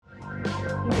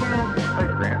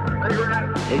Grant. Hey,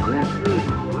 Grant. Hey,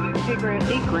 Grant. Hey, Grant.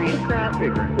 Hey, Grant. Hey, Grant. Hey,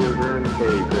 Grant. Hey, Grant.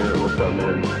 Hey, Grant. What's up,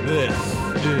 man? This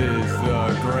is the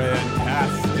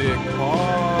Grantastic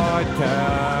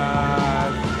Podcast.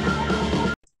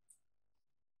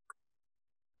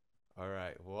 All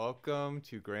right, welcome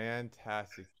to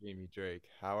Grantastic, Jamie Drake.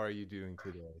 How are you doing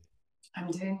today? I'm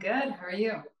doing good. How are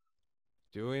you?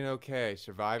 Doing okay,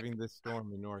 surviving this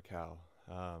storm in NorCal.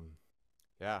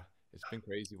 Yeah, it's been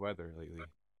crazy weather lately.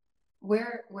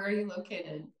 Where are you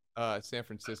located? San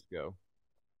Francisco.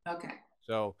 Okay.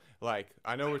 So, like,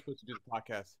 I know we're supposed to do the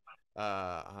podcast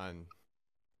on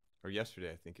or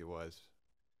yesterday, I think it was,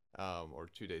 or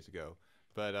 2 days ago.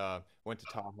 But went to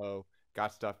Tahoe,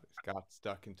 got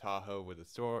stuck in Tahoe with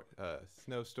a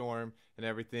snowstorm and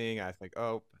everything. I was like,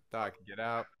 oh, thought I could get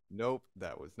out. Nope,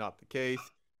 that was not the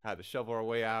case. Had to shovel our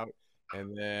way out,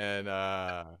 and then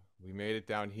we made it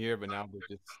down here. But now there's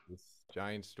just this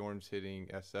giant storms hitting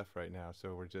SF right now,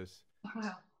 so we're just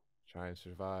Wow. trying to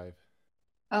survive.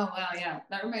 Oh wow, yeah.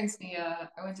 That reminds me. I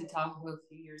went to Tahoe a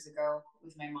few years ago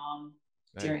with my mom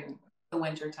Nice. during the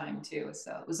winter time too.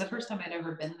 So it was the first time I'd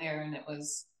ever been there, and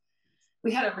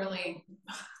we had a really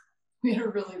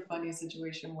funny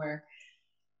situation where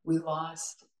we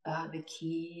lost the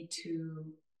key to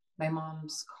my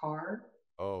mom's car,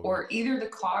 Oh, or either the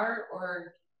car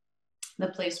or the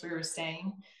place we were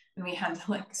staying, and we had to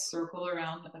like circle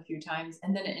around a few times,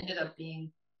 and then it ended up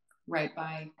being right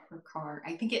by her car.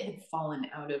 I think it had fallen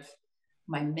out of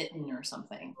my mitten or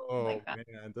something oh like that.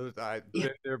 man, those I've Yeah.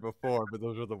 been there before, but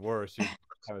those are the worst. You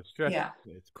kind of stress. Yeah.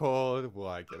 It's cold. Will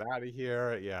I get out of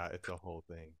here? Yeah, it's a whole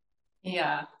thing.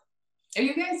 Yeah. Are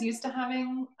you guys used to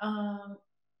having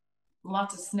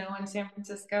lots of snow in San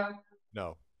Francisco?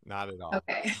 No, not at all.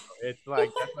 Okay. It's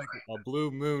like that's like a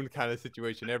blue moon kind of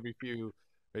situation. Every few,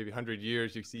 maybe 100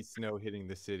 years, you see snow hitting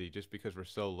the city just because we're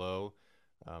so low,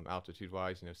 altitude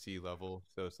wise, sea level.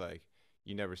 So it's like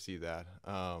you never see that.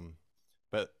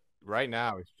 But right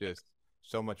now it's just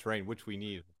so much rain, which we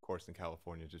need, of course, in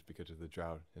California, just because of the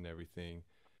drought and everything.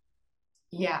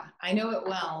 Yeah, I know it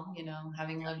well,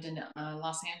 having lived in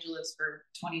Los Angeles for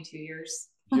 22 years.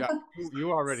 Yeah,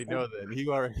 you already So, know that.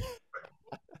 You already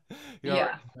you already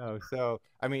yeah. know. So,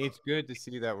 I mean, it's good to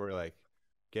see that we're like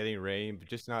getting rain, but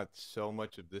just not so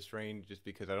much of this rain, just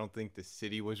because I don't think the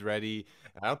city was ready.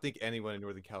 I don't think anyone in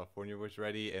Northern California was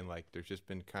ready. And like, there's just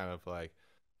been kind of like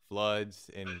floods,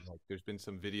 and like, there's been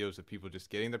some videos of people just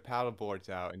getting their paddle boards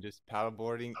out and just paddle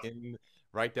boarding in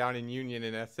right down in Union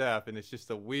and SF. And it's just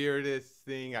the weirdest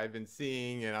thing I've been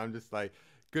seeing. And I'm just like,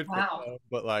 good for Wow. them,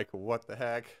 but like, what the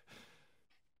heck?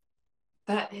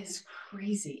 That is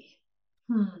crazy.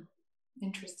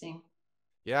 Interesting.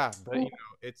 Yeah, but Well,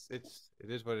 it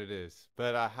is what it is.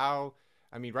 But I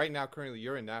mean, right now, currently,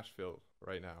 you're in Nashville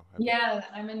right now. yeah,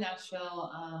 I'm in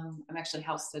Nashville. I'm actually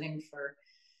house sitting for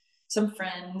some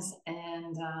friends,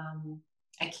 and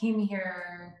I came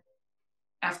here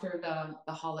after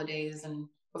the holidays, and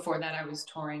before that, I was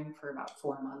touring for about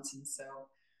 4 months, and so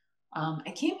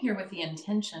I came here with the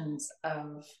intentions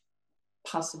of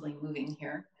possibly moving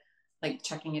here, like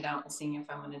checking it out and seeing if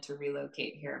I wanted to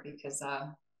relocate here because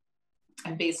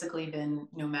I've basically been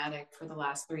nomadic for the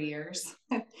last 3 years.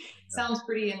 Yeah. Sounds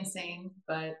pretty insane,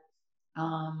 but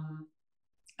um,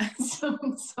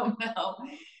 somehow,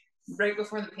 right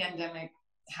before the pandemic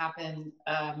happened,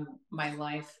 my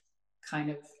life kind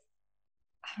of,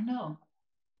 I don't know,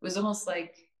 it was almost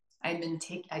like I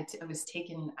was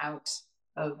taken out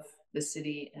of the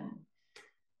city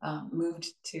and moved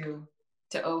to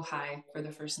Ojai for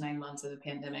the first 9 months of the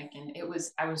pandemic, and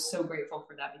I was so grateful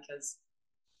for that because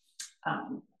I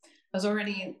was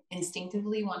already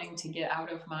instinctively wanting to get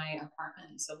out of my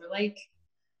apartment in Silver Lake,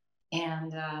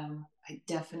 and I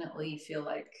definitely feel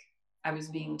like I was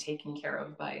being taken care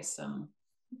of by someone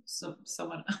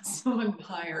someone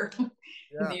higher in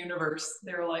Yeah. the universe.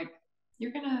 They were like,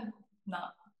 "You're gonna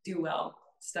not do well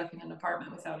stuck in an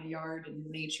apartment without a yard and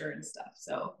nature and stuff."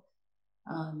 So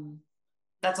um,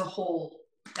 that's a whole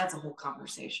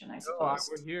conversation, I No, suppose.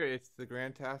 we're here. It's the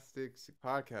Grantastic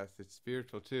podcast. It's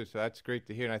spiritual too, so that's great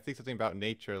to hear. And I think something about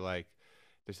nature, like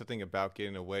there's something about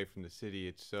getting away from the city.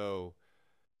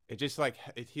 It just like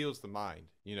it heals the mind.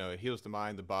 It heals the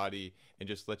mind, the body, and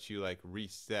just lets you like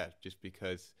reset. Just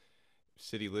because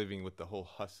city living with the whole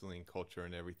hustling culture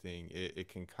and everything, it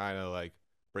can kind of like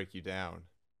break you down.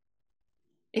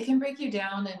 It can break you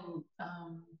down and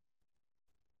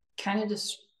kind of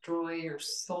destroy your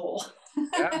soul.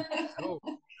 Yeah. No,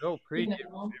 no, you preach it.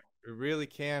 know? It really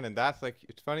can. And that's like,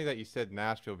 it's funny that you said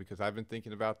Nashville because I've been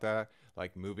thinking about that,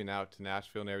 like moving out to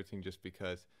Nashville and everything, just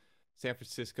because San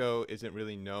Francisco isn't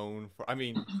really known for. I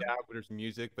mean, yeah, there's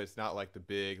music, but it's not like the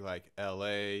big like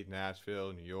L.A.,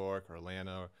 Nashville, New York, or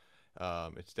Atlanta.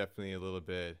 It's definitely a little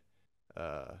bit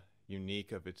uh,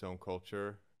 unique of its own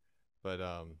culture. But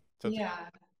Yeah.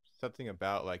 something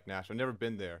about like Nashville. I've never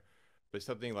been there, but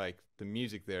something like the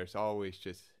music there is always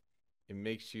just it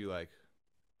makes you like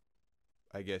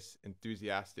I guess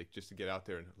enthusiastic just to get out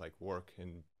there and like work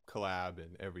and collab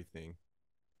and everything.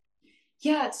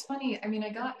 Yeah, it's funny. I mean, I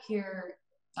got here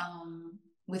um,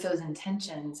 with those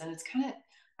intentions, and it's kind of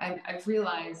I've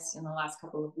realized in the last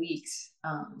couple of weeks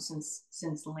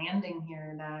since landing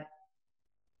here that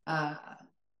uh,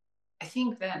 I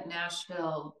think that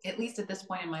Nashville, at least at this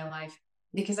point in my life,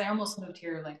 because I almost moved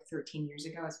here like 13 years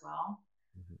ago as well,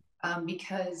 Mhm.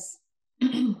 because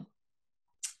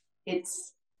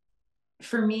it's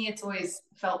for me, it's always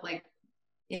felt like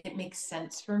it makes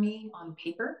sense for me on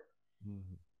paper.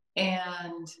 Mhm.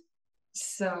 And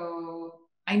so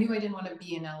I knew I didn't want to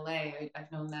be in LA.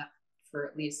 I've known that for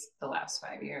at least the last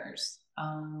 5 years.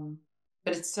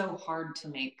 But it's so hard to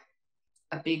make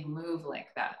a big move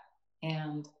like that.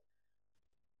 And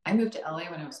I moved to LA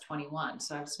when I was 21.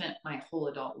 So I've spent my whole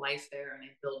adult life there and I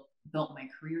built my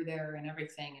career there and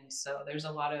everything. And so there's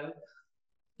a lot of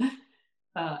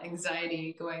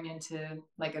anxiety going into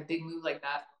like a big move like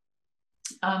that.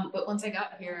 But once I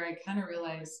got here, I kind of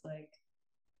realized like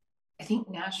I think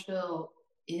Nashville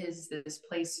is this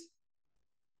place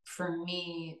for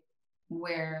me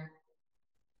where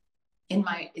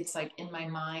it's like in my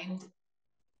mind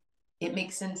it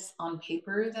makes sense on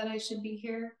paper that I should be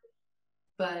here,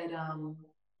 but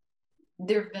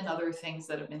there have been other things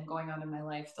that have been going on in my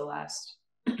life the last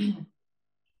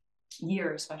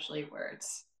year, especially where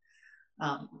it's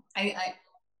I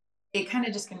it kind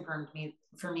of just confirmed me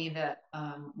for me that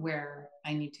where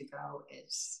I need to go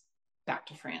is back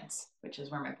to France, which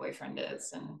is where my boyfriend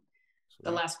is, and the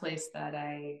Sweet. last place that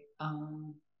I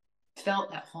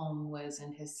felt at home was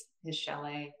in his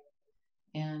chalet,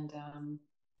 and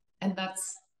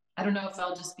that's I don't know if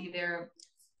I'll just be there.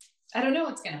 I don't know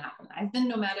what's going to happen. I've been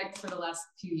nomadic for the last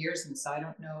few years, and so I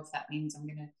don't know if that means I'm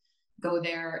going to go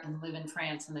there and live in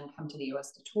France and then come to the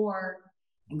US to tour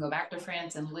and go back to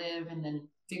France and live and then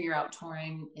figure out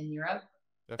touring in Europe.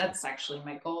 Definitely. That's actually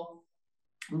my goal.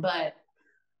 But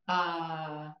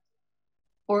uh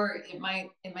or it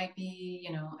might be,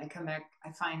 I come back,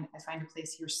 I find a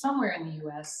place here somewhere in the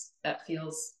US that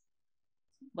feels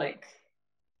like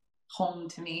home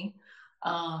to me.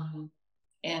 Um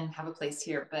and have a place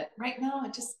here. But right now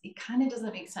it kind of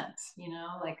doesn't make sense,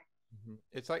 like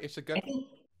It's like it's a gut I think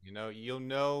you'll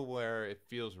know where it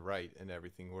feels right and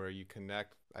everything, where you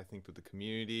connect, I think, with the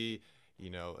community,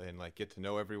 and like get to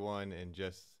know everyone and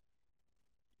just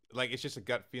like it's just a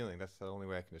gut feeling. That's the only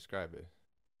way I can describe it.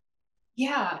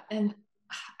 yeah, and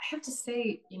I have to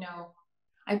say,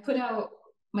 I put out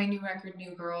my new record,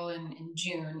 New Girl, in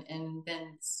June, and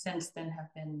then since then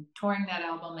have been touring that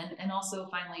album and also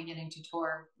finally getting to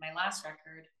tour my last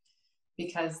record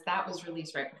because that was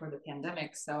released right before the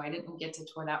pandemic. So I didn't get to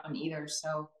tour that one either.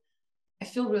 So I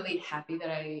feel really happy that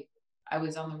I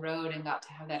was on the road and got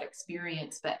to have that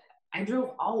experience. But I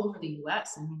drove all over the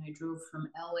US. I mean, I drove from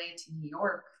LA to New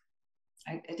York.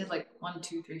 I did like one,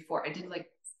 two, three, four. I did like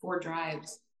 4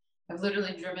 drives. I've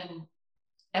literally driven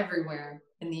everywhere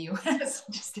in the US,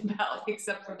 just about,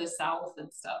 except for the South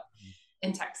and stuff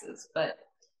in Texas. But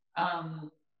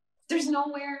um, there's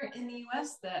nowhere in the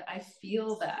US that I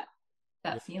feel Yeah.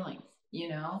 that feeling, you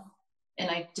know? And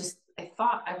I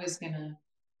thought I was gonna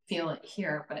feel it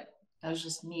here, but that was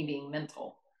just me being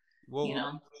mental, Well, you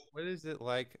know? what is it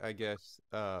like, I guess,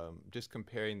 just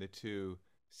comparing the two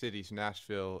cities,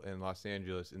 Nashville and Los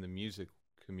Angeles, in the music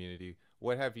community?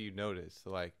 What have you noticed,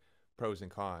 like pros and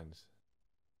cons?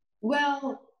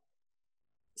 Well,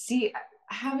 see,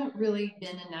 I haven't really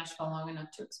been in Nashville long enough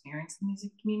to experience the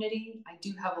music community. I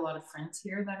do have a lot of friends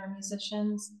here that are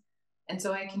musicians, and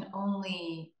so I can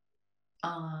only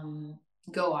um,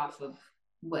 go off of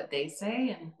what they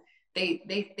say, and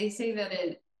they say that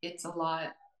it's a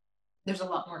lot. There's a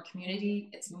lot more community.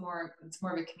 It's more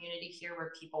of a community here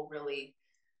where people really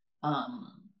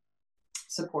um,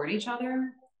 support each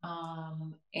other,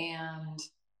 and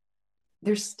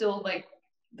there's still like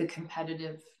the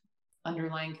competitive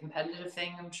underlying competitive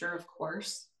thing, I'm sure, of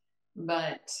course,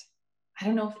 but I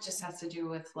don't know if it just has to do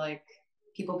with like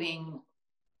people being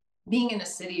in a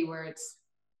city where it's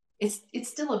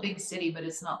still a big city, but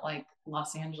it's not like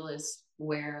Los Angeles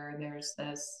where there's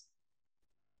this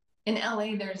in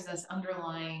LA there's this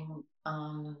underlying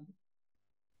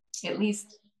at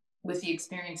least with the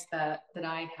experience that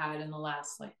I had in the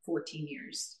last like 14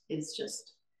 years is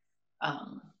just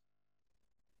um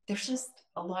there's just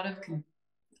a lot of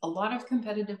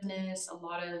competitiveness, a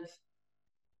lot of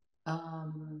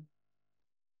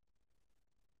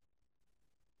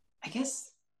I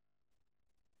guess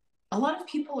a lot of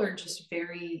people are just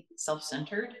very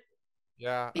self-centered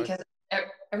Yeah. because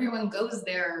everyone goes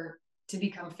there to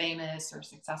become famous or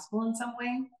successful in some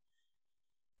way.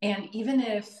 And even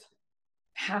if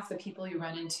half the people you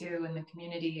run into in the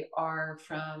community are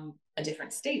from a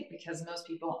different state, because most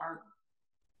people aren't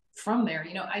from there.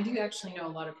 You know, I do actually know a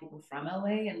lot of people from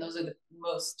LA, and those are the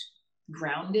most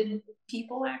grounded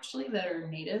people actually that are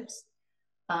natives.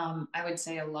 I would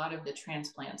say a lot of the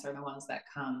transplants are the ones that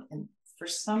come, and for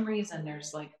some reason,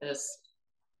 there's like this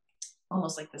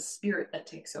almost like the spirit that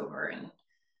takes over, and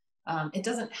it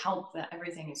doesn't help that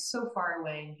everything is so far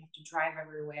away and you have to drive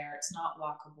everywhere. It's not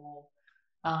walkable.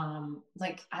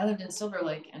 Like I lived in Silver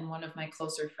Lake, and one of my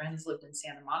closer friends lived in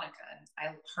Santa Monica, and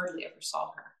I hardly ever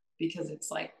saw her because it's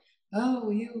like, oh,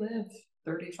 you live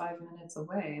 35 minutes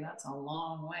away. That's a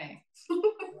long way.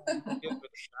 With the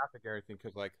traffic and everything,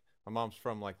 because like my mom's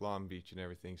from like Long Beach and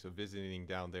everything, so visiting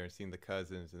down there and seeing the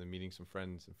cousins and then meeting some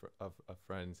friends and of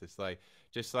friends, it's like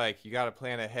just like you got to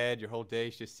plan ahead. Your whole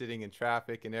day's just sitting in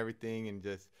traffic and everything, and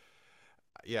just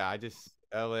yeah, I just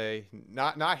LA,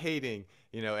 not hating,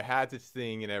 you know, it has its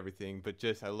thing and everything, but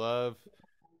just I love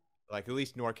like at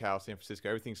least NorCal, San Francisco,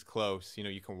 everything's close. You know,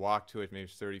 you can walk to it, maybe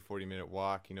it's 30, 40-minute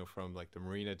walk, you know, from like the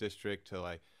Marina District to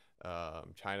like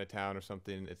Chinatown or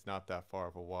something. It's not that far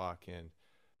of a walk.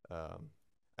 Um,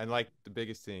 and like the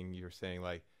biggest thing you were saying,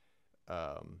 like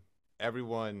um,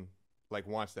 everyone like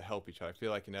wants to help each other. I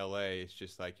feel like in LA, it's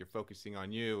just like you're focusing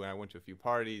on you. And I went to a few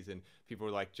parties and people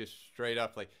were like just straight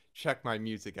up like check my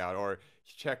music out or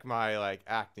check my like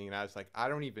acting. And I was like, I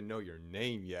don't even know your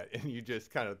name yet. And you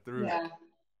just kind of threw Yeah.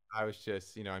 I was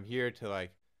just, you know, I'm here to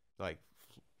like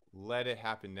let it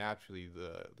happen naturally,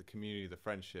 the community, the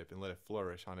friendship, and let it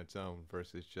flourish on its own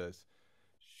versus just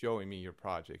showing me your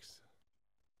projects.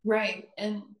 Right.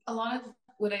 And a lot of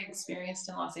what I experienced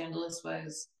in Los Angeles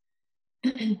was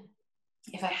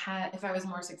if I was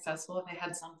more successful, if I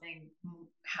had something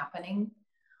happening,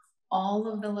 all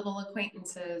of the little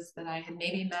acquaintances that I had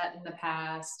maybe met in the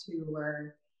past who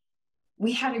were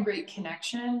we had a great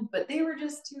connection, but they were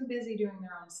just too busy doing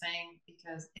their own thing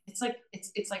because it's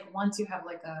like once you have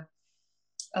like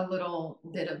a little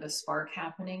bit of a spark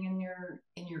happening in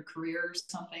your career or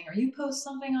something, or you post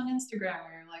something on Instagram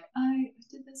where you're like, I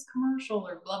did this commercial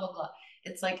or blah blah blah.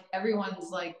 It's like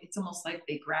everyone's like, it's almost like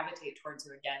they gravitate towards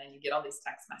you again, and you get all these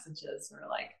text messages or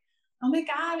like, oh my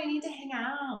god, we need to hang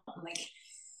out. I'm like,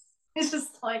 it's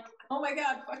just like, oh my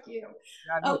god, fuck you.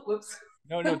 Yeah, no, Oh, whoops.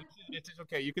 no, it's just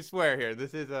okay. You can swear here.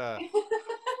 This is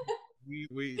we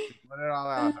let it all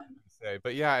out. I say,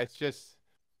 but yeah, it's just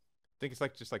I think it's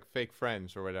like just like fake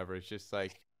friends or whatever. It's just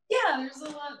like Yeah,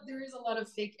 there is a lot of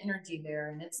fake energy there,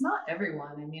 and it's not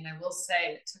everyone. I mean, I will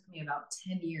say it took me about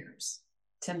 10 years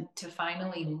to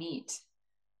finally meet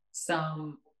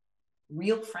some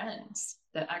real friends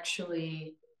that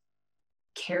actually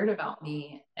cared about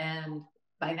me. And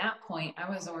by that point I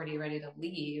was already ready to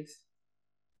leave,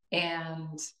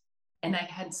 and I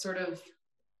had sort of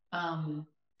um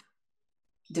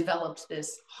developed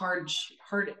this hard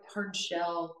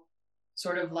shell,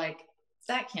 sort of like,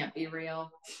 that can't be real.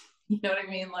 You know what I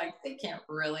mean? Like they can't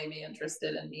really be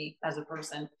interested in me as a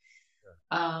person.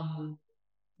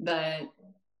 But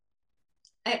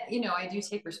I do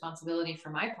take responsibility for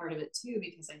my part of it too,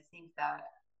 because I think that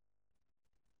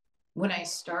when I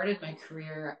started my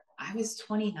career, I was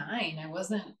 29. I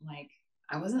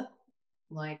wasn't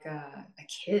like a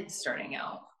kid starting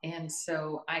out. And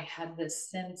so I had this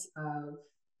sense of,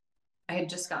 I had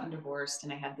just gotten divorced,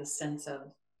 and I had this sense of,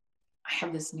 I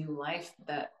have this new life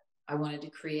that I wanted to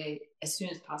create as soon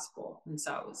as possible. And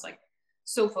so I was like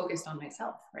so focused on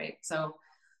myself, right? So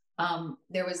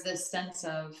there was this sense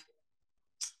of,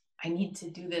 I need to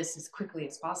do this as quickly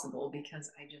as possible because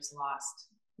I just lost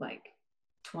like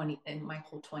 20 in my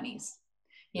whole 20s,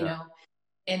 you yeah, know?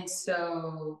 And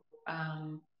so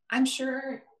I'm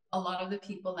sure a lot of the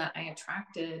people that I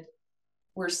attracted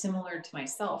were similar to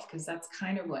myself, because that's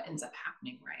kind of what ends up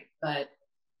happening, right? But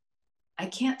I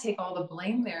can't take all the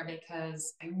blame there,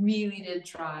 because I really did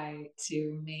try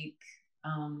to make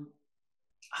um,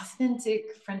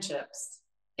 authentic friendships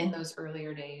in those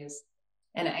earlier days.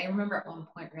 And I remember at one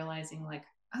point realizing, like,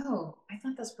 oh, I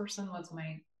thought this person was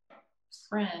my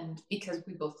friend because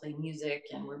we both play music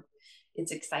and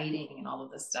it's exciting and all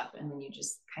of this stuff. And then you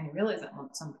just kind of realize at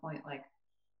some point, like,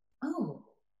 oh,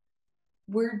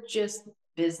 we're just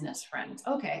business friends.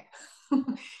 Okay.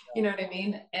 You know what I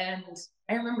mean? And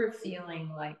I remember feeling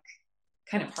like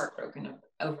kind of heartbroken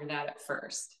over that at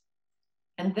first.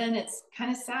 And then it's kind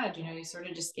of sad, you sort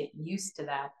of just get used to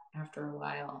that after a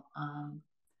while.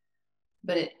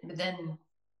 But then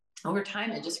over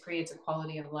time, it just creates a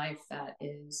quality of life that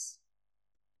is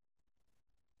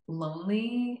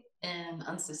lonely and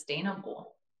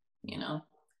unsustainable, you know?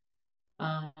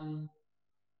 Um,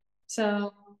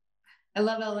 so I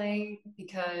love LA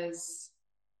because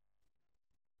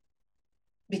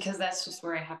that's just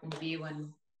where I happened to be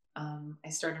when I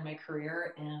started my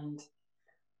career, and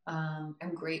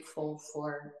I'm grateful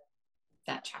for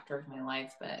that chapter of my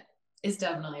life, but it's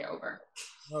definitely over.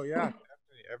 Oh yeah, definitely.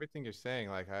 Everything you're saying,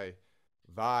 like I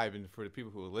vibe, and for the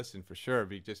people who will listen, for sure,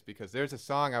 just because there's a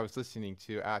song I was listening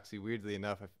to, actually, weirdly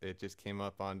enough, it just came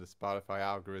up on the Spotify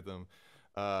algorithm.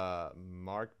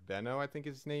 Mark Beno, I think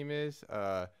his name is.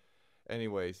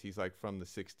 Anyways, he's like from the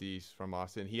 '60s, from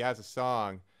Austin. He has a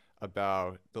song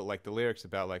about the lyrics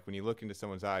about like when you look into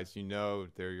someone's eyes, you know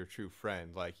they're your true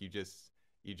friend. Like it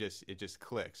just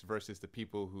clicks. Versus the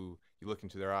people who you look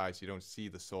into their eyes, you don't see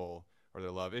the soul or their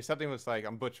love. It's something was like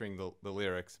I'm butchering the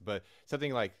lyrics, but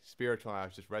something like spiritual. And I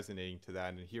was just resonating to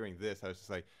that, and hearing this, I was just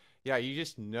like, yeah, you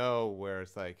just know where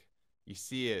it's like you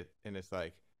see it, and it's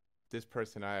like this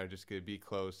person and I are just gonna be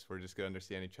close. We're just gonna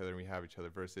understand each other, and we have each other.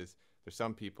 Versus there's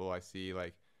some people I see,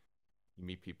 like you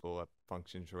meet people at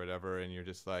functions or whatever, and you're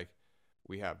just like,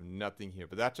 we have nothing here,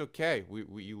 but that's okay.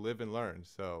 We you live and learn.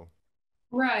 So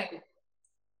Right.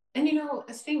 And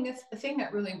a thing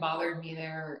that really bothered me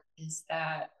there is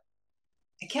that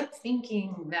I kept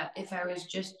thinking that if I was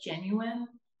just genuine,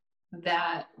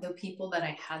 that the people that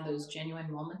I had those genuine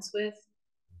moments with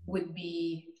would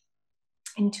be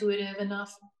intuitive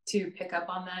enough to pick up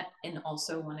on that and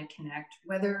also want to connect,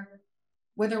 whether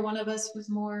one of us was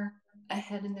more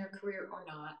ahead in their career or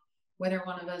not, whether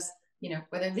one of us,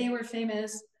 whether they were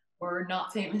famous or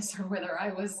not famous, or whether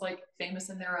I was like famous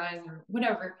in their eyes or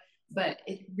whatever. But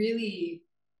it really,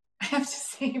 I have to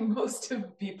say, most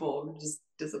of people were just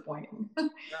disappointing. yeah,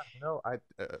 no, I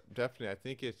definitely. I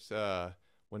think it's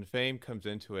when fame comes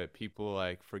into it, people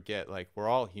like forget like we're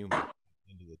all human at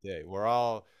the end of the day. We're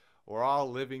all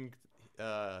living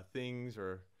things,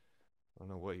 or I don't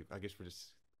know what I guess we're just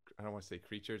I don't want to say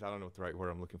creatures. I don't know what the right word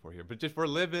I'm looking for here, but just we're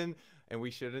living, and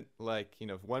we shouldn't like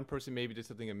if one person maybe did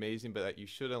something amazing, but that you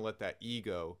shouldn't let that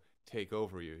ego take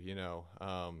over you.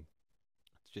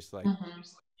 It's just like Mm-hmm.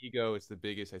 ego is the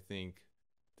biggest, I think,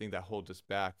 thing that holds us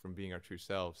back from being our true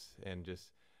selves, and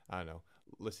just I don't know,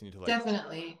 listening to like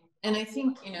Definitely. And I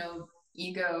think,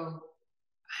 ego,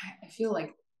 I feel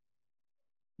like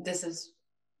this is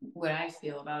what I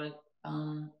feel about it,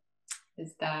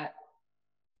 is that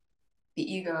the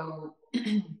ego,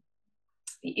 the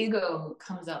ego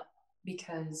comes up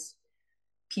because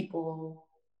people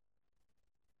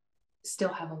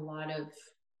still have a lot of,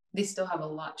 they still have a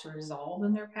lot to resolve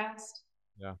in their past.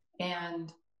 yeah,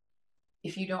 And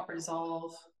if you don't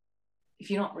resolve, if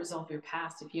you don't resolve your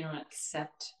past, if you don't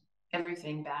accept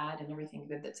everything bad and everything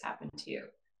good that's happened to you,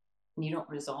 and you don't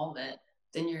resolve it,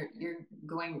 then your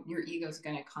ego is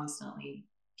going to constantly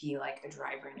be like a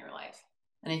driver in your life.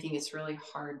 And I think it's really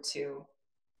hard to,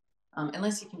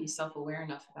 unless you can be self-aware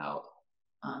enough about,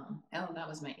 oh, that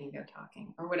was my ego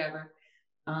talking or whatever.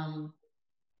 Um,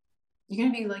 you're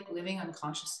going to be like living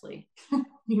unconsciously.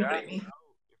 You know what yeah, I mean?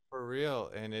 for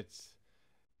real. And it's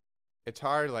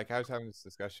hard. Like I was having this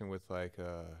discussion with like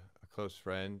a close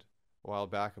friend a while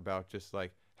back about just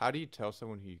like how do you tell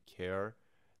someone who you care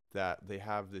that they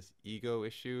have this ego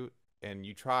issue, and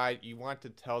you want to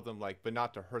tell them like but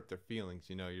not to hurt their feelings.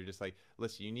 You're just like,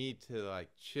 listen, you need to like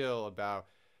chill about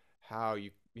how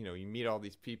you meet all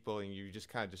these people, and you just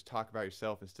kind of just talk about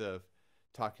yourself instead of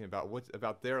talking about what's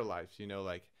about their lives.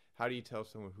 Like how do you tell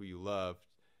someone who you love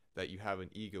that you have an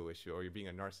ego issue or you're being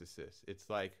a narcissist? It's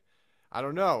like I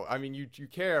don't know. I mean, you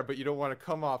care, but you don't want to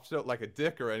come off so like a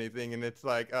dick or anything, and it's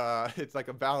like it's like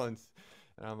a balance.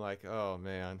 And I'm like, oh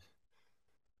man.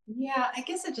 Yeah, I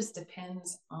guess it just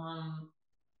depends on,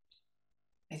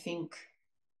 I think,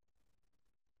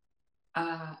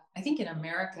 I think in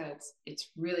America,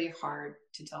 it's really hard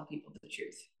to tell people the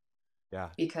truth Yeah.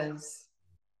 because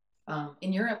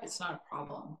in Europe, it's not a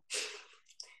problem.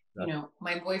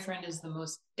 My boyfriend is the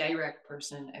most direct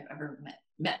person I've ever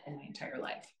met in my entire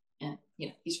life, and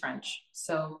he's French,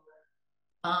 so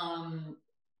um,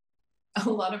 a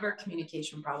lot of our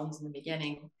communication problems in the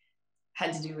beginning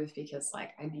had to do with because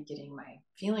like I'd be getting my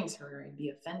feelings hurt, or I'd be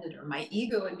offended, or my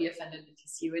ego would be offended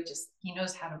because he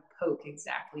knows how to poke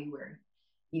exactly where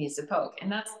he needs to poke.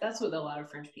 And that's what a lot of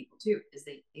French people do, is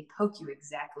they poke you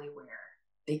exactly where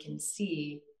they can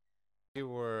see. We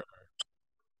were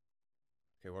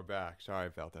okay. We're back. Sorry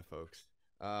about that, folks.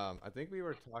 I think we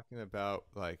were talking about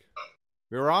like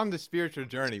we were on the spiritual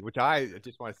journey, which I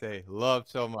just want to say love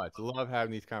so much. Love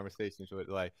having these conversations with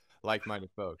like-minded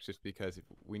folks, just because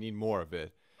we need more of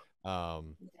it.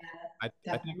 Um, Yeah, I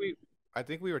think definitely.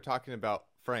 we were talking about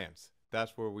France.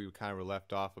 That's where we kind of were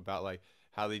left off about like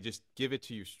how they just give it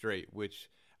to you straight, which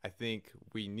I think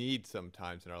we need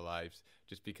sometimes in our lives.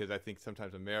 Just because I think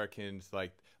sometimes Americans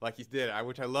like you did,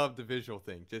 which I love the visual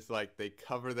thing. Just like they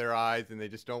cover their eyes and they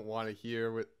just don't want to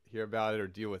hear about it or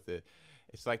deal with it.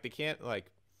 It's like they can't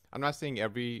like. I'm not saying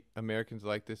every American's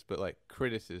like this, but like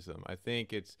criticism. I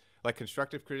think it's like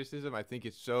constructive criticism. I think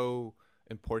it's so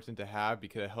important to have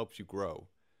because it helps you grow.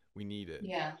 We need it.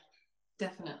 Yeah,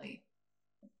 definitely.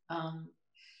 Um,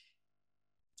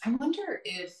 I wonder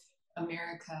if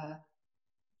America,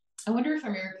 I wonder if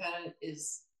America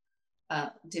is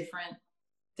different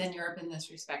than Europe in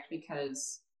this respect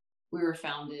because we were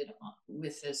founded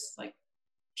with this like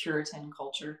Puritan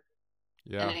culture.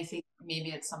 And Yeah. I think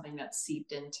maybe it's something that's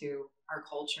seeped into our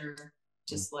culture, Mm.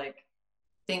 just like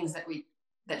things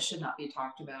that should not be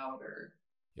talked about or,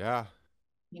 Yeah,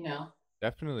 you know,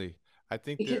 definitely. I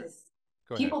think there. because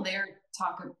Go ahead. people there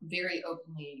talk very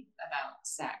openly about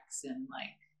sex and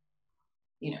like,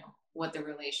 what the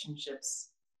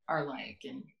relationships are like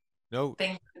and No,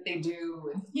 things that they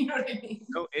do and you know what I mean?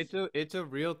 no, it's a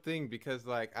real thing because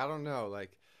like I don't know,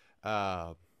 like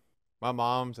uh my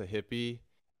mom's a hippie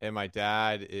and my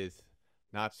dad is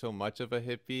not so much of a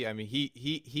hippie. I mean,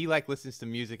 he like listens to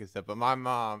music and stuff, but my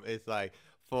mom is like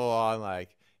full on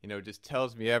like, just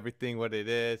tells me everything what it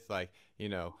is. Like,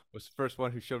 was the first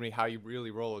one who showed me how you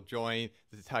really roll a joint.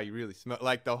 This is how you really smell.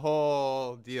 Like the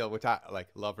whole deal, which I like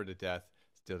love her to death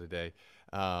still today.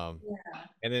 Um, Yeah.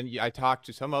 and then I talked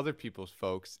to some other people's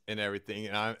folks and everything,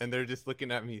 and they're just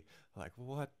looking at me like,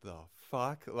 "What the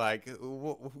fuck? Like,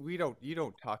 we don't, you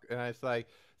don't talk." And it's like,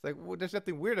 well, there's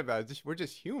nothing weird about it. We're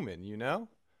just human, you know?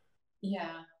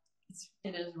 Yeah.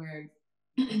 It is weird.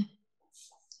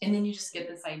 And then you just get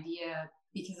this idea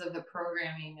because of the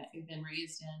programming that you've been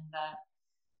raised in that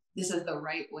this is the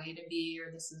right way to be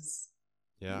or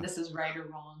Yeah, this is right or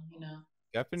wrong.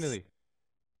 definitely.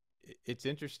 It's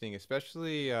interesting,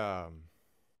 especially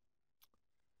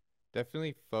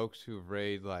definitely folks who've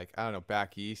raised like I don't know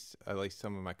back east, at least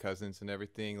some of my cousins and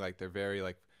everything. Like they're very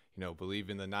like believe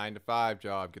in the 9 to 5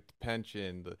 job, get the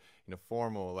pension, the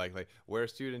formal like wear a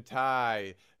suit and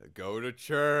tie, go to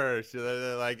church,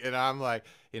 like. And I'm like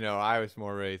I was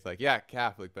more raised like yeah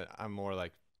Catholic, but I'm more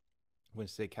like I wouldn't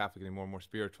say Catholic anymore, more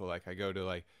spiritual. Like I go to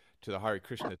like to the Hare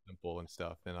Krishna temple and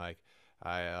stuff, and like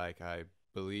I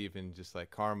believe in just like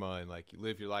karma and like you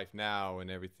live your life now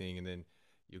and everything, and then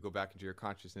you go back into your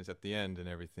consciousness at the end and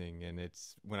everything. And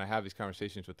it's when I have these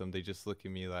conversations with them, they just look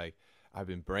at me like I've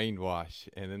been brainwashed,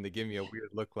 and then they give me a weird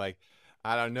look like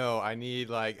I don't know, I need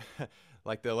like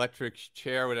like the electric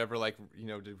chair, or whatever, like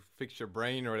to fix your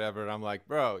brain or whatever. And I'm like,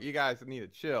 bro, you guys need to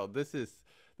chill. This is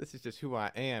just who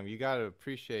I am. You got to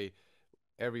appreciate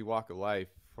every walk of life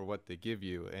for what they give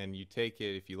you, and you take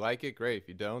it. If you like it, great. If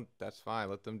you don't, that's fine.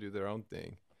 Let them do their own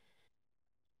thing.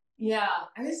 Yeah.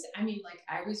 I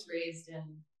was raised in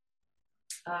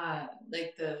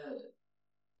like the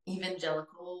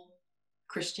evangelical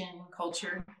Christian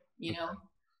culture,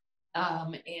 and I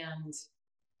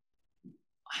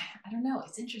don't know,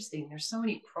 it's interesting. There's so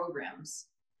many programs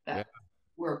Yeah, that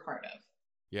we're a part of.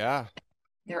 yeah,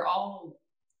 They're all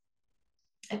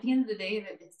at the end of the day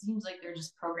that it seems like they're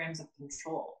just programs of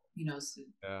control, so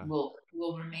yeah. we'll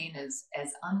remain as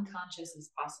unconscious as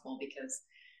possible because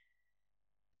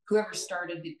whoever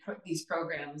started these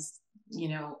programs,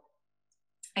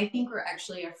 I think we're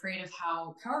actually afraid of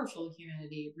how powerful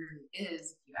humanity really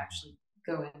is if you actually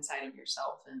go inside of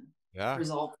yourself and Yeah,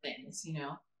 resolve things.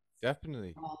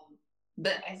 definitely.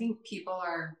 But I think people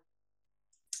are,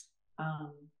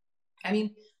 um, I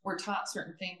mean, we're taught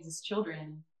certain things as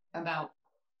children about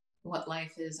what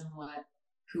life is and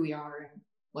who we are and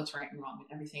what's right and wrong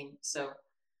and everything. So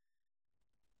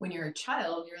when you're a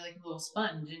child, you're like a little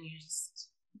sponge and you just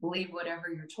believe whatever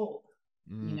you're told,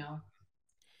 you Mm, know?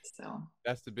 So,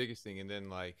 that's the biggest thing. And then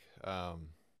like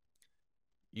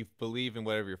you believe in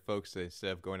whatever your folks say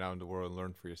instead of going out in the world and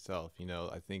learn for yourself.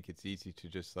 I think it's easy to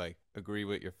just like agree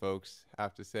what your folks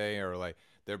have to say or like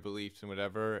their beliefs and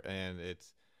whatever, and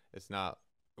it's not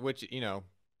which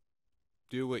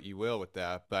do what you will with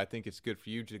that. But I think it's good for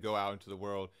you to go out into the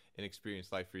world and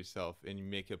experience life for yourself, and you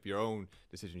make up your own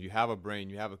decisions. You have a brain,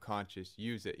 you have a conscience,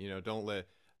 use it. Don't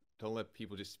let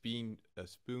people just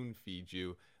spoon feed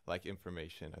you like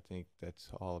information. I think that's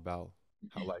all about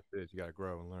how life is. You got to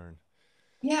grow and learn.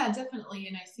 yeah, definitely.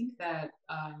 And I think that,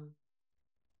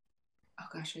 oh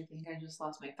gosh, I think I just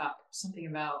lost my thought. Something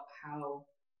about how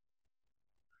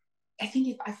I think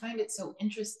if I find it so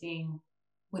interesting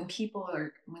when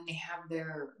when they have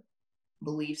their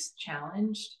beliefs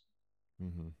challenged,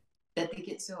 Mm-hmm. that they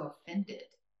get so offended.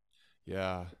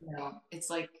 Yeah. You know, it's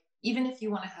like, even if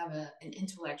you want to have an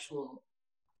intellectual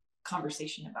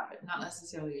conversation about it, not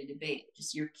necessarily a debate,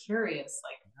 just you're curious,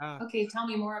 Yeah. like, okay, tell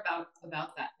me more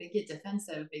about that. They get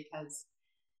defensive because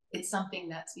it's something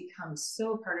that's become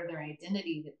so part of their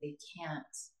identity that they can't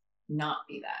not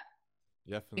be that.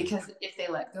 Definitely. Because if they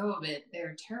let go of it,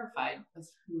 they're terrified of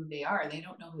who they are. They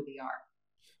don't know who they are.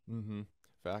 Mm-hmm.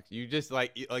 Fact. You just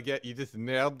you just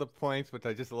nailed the points, which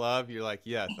I just love. You're like,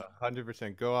 yes,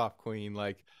 100%. Go off, Queen.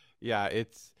 Like, yeah,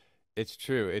 it's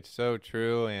true. It's so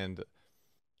true, and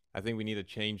I think we need to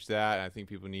change that. I think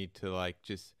people need to like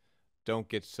just don't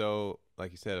get so,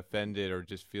 like you said, offended or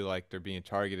just feel like they're being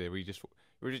targeted. We're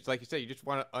just like you said, you just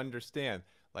want to understand.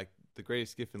 Like the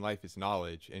greatest gift in life is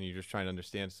knowledge, and you're just trying to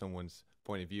understand someone's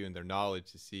point of view and their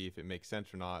knowledge to see if it makes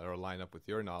sense or not, or line up with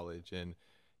your knowledge. And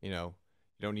you know,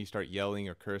 you don't need to start yelling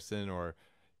or cursing or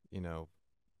you know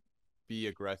be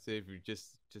aggressive. You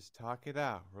just talk it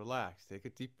out, relax, take a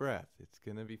deep breath. It's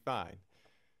gonna be fine.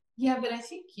 Yeah, but I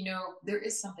think, there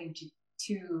is something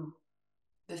to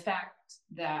the fact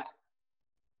that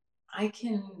I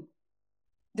can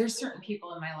there's certain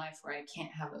people in my life where I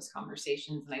can't have those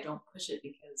conversations, and I don't push it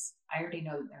because I already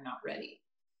know that they're not ready.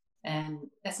 And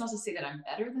that's not to say that I'm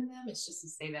better than them. It's just to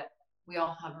say that we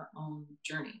all have our own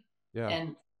journey. Yeah.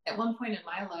 And at one point in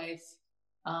my life,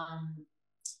 um,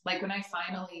 like when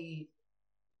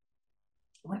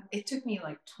it took me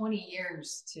like 20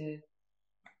 years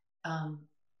um,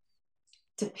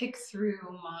 to pick through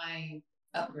my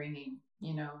upbringing,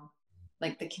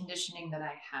 like the conditioning that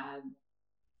I had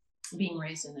being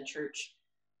raised in the church,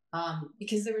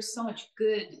 because there was so much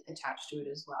good attached to it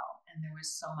as well, and there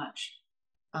was so much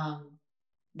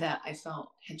that I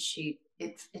felt had shaped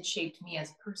it. It shaped me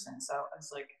as a person. So I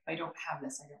was like, if I don't have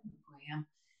this, I don't know who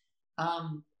I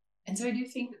am. And so I do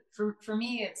think for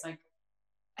me, it's like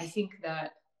I think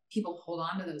that people hold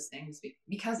on to those things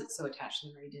because it's so attached to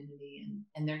their identity,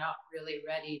 and they're not really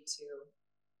ready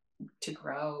to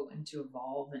grow and to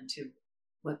evolve into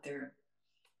what they're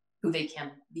who they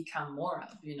can become more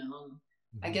of. I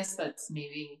Mm-hmm. guess that's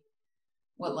maybe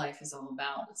what life is all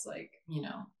about. It's like,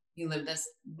 you live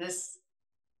this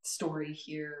story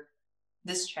here,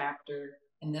 this chapter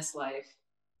in this life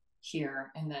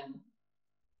here, and then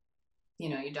you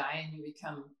die and you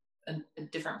become a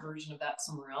different version of that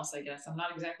somewhere else. I guess I'm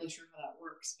not exactly sure how that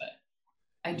works, but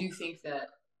I do think that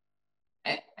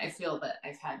I feel that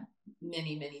I've had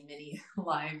many, many, many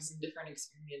lives and different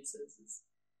experiences,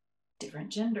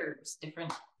 different genders,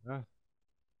 different Yeah.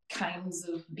 kinds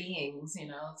of beings.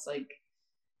 It's like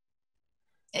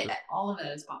all of it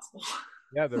is possible.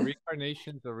 Yeah, the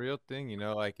reincarnation's a real thing,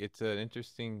 like it's an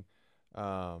interesting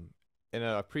um and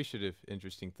an appreciative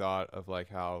interesting thought of like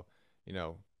how, you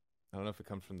know, I don't know if it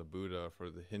comes from the Buddha or for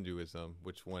the Hinduism,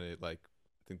 which one it like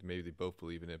I think maybe they both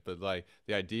believe in it, but like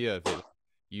the idea of it,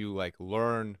 you like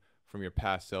learn from your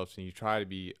past selves and you try to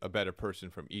be a better person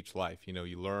from each life.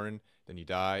 You learn, then you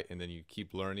die, and then you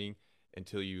keep learning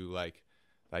until you like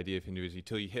the idea of Hinduism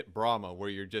until you hit Brahma where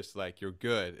you're just like you're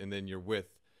good and then you're with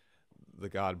the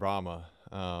god Brahma.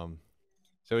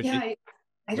 So Yeah, it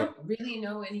I go, don't really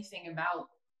know anything about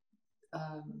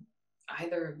um,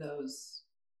 either of those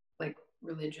like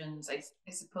religions. I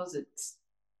suppose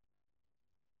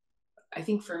I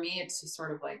think for me it's just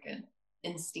sort of like an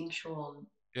instinctual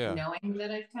yeah. knowing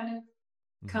that I've kind of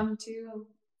Hmm. come to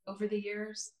over the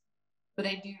years. But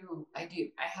I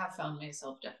have found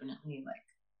myself definitely like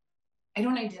I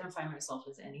don't identify myself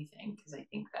as anything, because I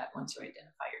think that once you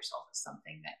identify yourself as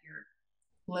something, that you're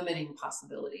limiting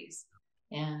possibilities.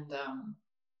 And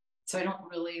so I don't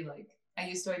really like. I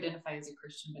used to identify as a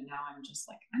Christian, but now I'm just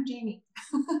like I'm Jamie.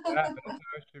 Yeah, that's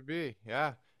how it should be.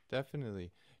 Yeah,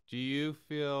 definitely. Do you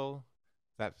feel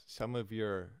that some of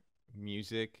your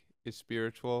music is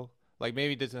spiritual? Like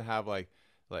maybe it doesn't have like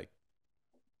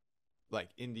like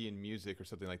Indian music or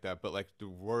something like that, but like the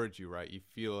words you write, you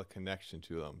feel a connection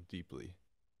to them deeply.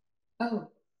 Oh,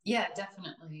 yeah,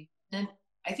 definitely. And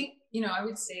I think, I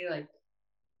would say like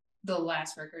the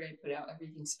last record I put out,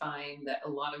 Everything's Fine, that a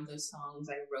lot of those songs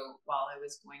I wrote while I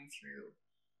was going through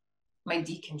my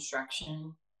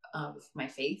deconstruction of my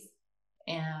faith.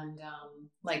 And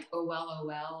like Oh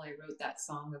Well, I wrote that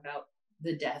song about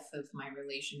the death of my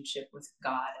relationship with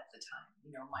God at the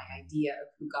time, my idea of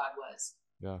who God was.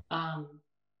 Yeah. Um,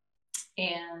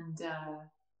 and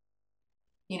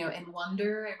in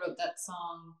Wonder, I wrote that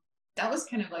song. That was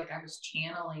kind of like I was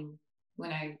channeling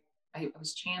when I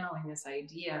was channeling this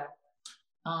idea,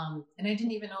 and I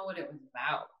didn't even know what it was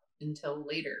about until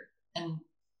later. And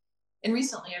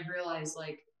recently I've realized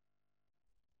like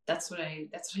that's what I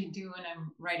do when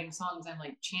I'm writing songs. I'm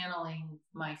like channeling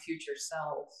my future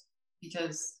self,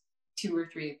 because 2 or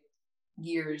 3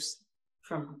 years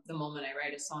from the moment I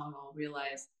write a song,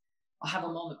 I'll have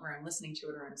a moment where I'm listening to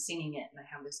it or I'm singing it and I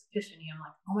have this epiphany. I'm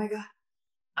like, oh my God,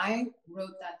 I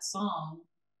wrote that song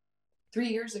 3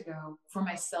 years ago for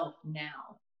myself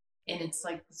now. And it's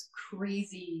like this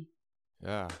crazy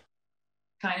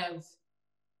kind of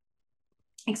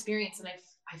experience. And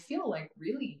I feel like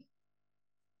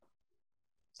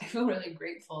I feel really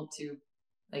grateful to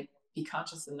like be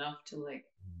conscious enough to like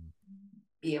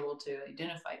be able to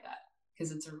identify that,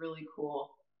 because it's a really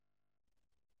cool,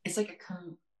 it's like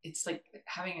it's like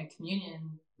having a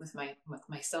communion with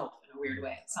myself in a weird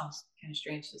way. It sounds kind of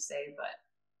strange to say, but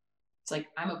it's like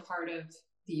I'm a part of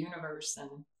the universe,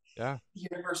 and the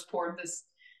universe poured this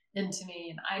into me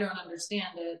and I don't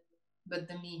understand it, but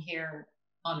the me here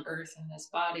on earth in this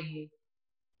body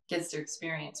gets to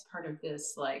experience part of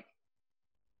this like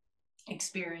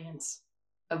experience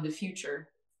of the future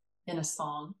in a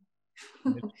song.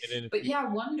 But yeah,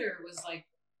 Wonder was like,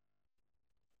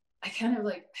 I kind of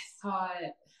like, I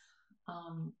thought,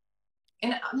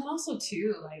 and also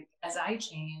too, like as I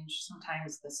change,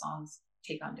 sometimes the songs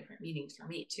take on different meanings for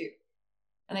me too.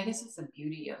 And I guess it's the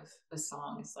beauty of the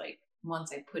song is like,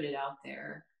 once I put it out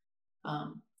there,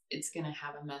 it's going to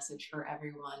have a message for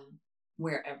everyone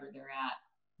wherever they're at.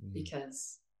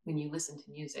 Because when you listen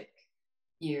to music,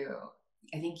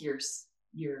 I think your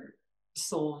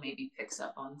soul maybe picks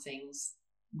up on things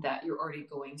that you're already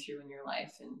going through in your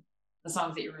life, and the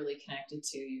songs that you're really connected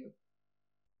to,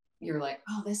 you're like,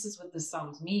 oh, this is what this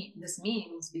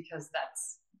means, because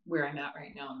that's where I'm at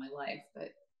right now in my life.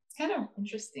 But it's kind of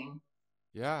interesting.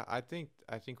 Yeah, I think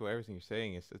what everything you're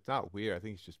saying is, it's not weird. I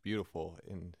think it's just beautiful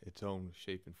in its own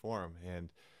shape and form.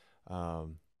 And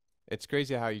it's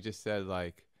crazy how you just said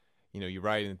like, you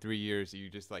write in 3 years, you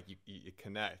just like you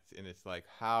connect, and it's like,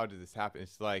 how did this happen?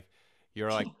 It's like you're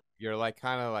like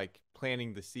kind of like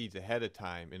planting the seeds ahead of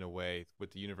time in a way,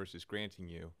 what the universe is granting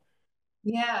you.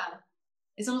 Yeah,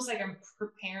 it's almost like I'm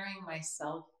preparing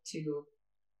myself to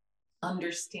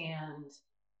understand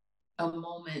a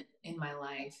moment in my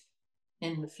life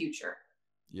in the future.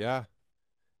 Yeah,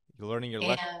 you're learning your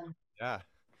lesson.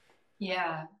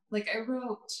 Yeah, like I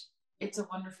wrote "It's a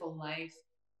Wonderful Life"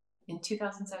 in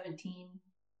 2017.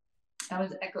 I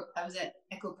was at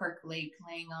Echo Park Lake,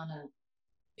 laying on a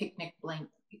picnic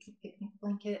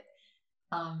blanket.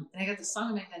 And I got the song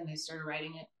in my head, and I started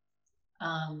writing it.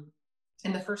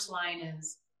 And the first line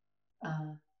is,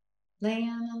 laying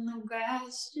on the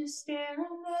grass, just staring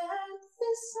at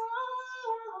the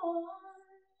sun.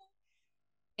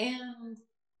 And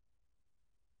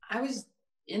I was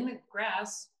in the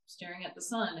grass staring at the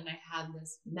sun, and I had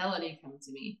this melody come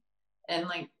to me. And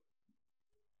like,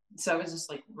 so I was just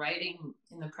like writing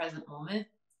in the present moment.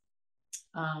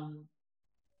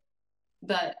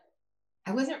 But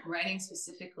I wasn't writing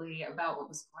specifically about what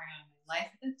was going on in my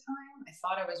life at the time. I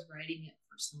thought I was writing it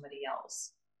for somebody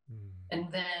else.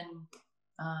 And then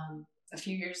a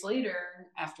few years later,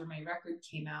 after my record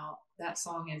came out, that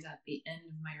song is at the end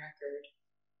of my record.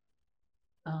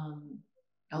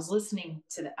 I was listening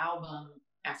to the album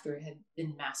after it had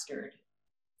been mastered,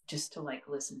 just to like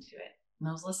listen to it. And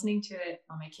I was listening to it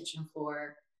on my kitchen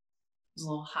floor. It was a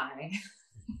little high.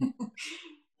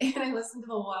 And I listened to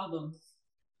the whole album.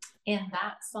 And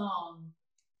that song,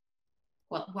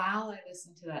 well, while I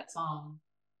listened to that song,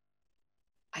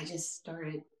 I just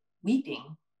started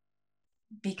weeping,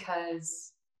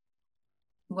 because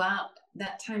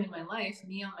that time in my life,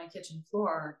 me on my kitchen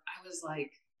floor, I was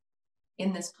like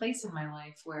in this place in my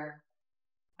life where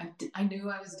I knew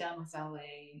I was done with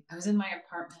LA. I was in my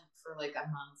apartment for like a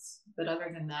month, but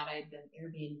other than that, I had been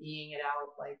Airbnb-ing it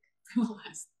out like for the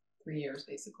last 3 years,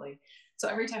 basically. So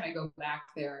every time I go back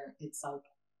there, it's like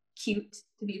cute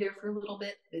to be there for a little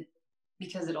bit,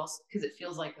 because it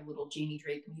feels like a little Janie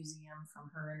Drake museum from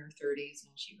her in her 30s,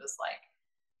 and she was like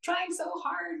trying so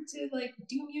hard to like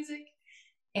do music,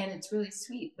 and it's really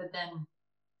sweet. But then,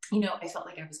 I felt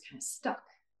like I was kind of stuck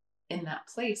in that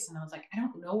place, and I was like, I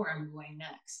don't know where I'm going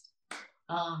next.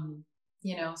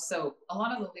 So a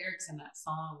lot of the lyrics in that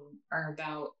song are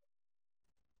about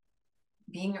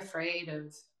being afraid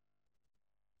of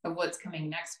what's coming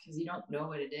next, because you don't know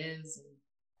what it is.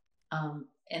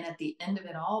 And at the end of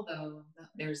it all, though,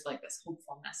 there's like this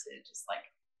hopeful message. It's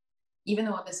like, even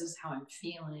though this is how I'm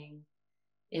feeling,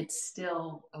 it's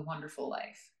still a wonderful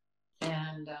life.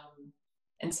 And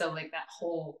so like that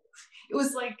whole, it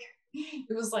was like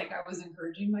I was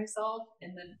encouraging myself,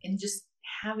 and just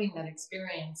having that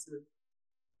experience of,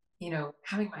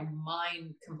 having my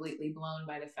mind completely blown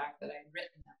by the fact that I'd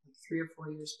written that like 3 or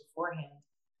 4 years beforehand.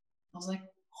 I was like,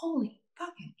 holy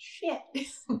fucking shit.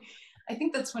 I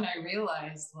think that's when I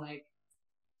realized, like,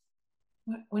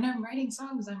 when I'm writing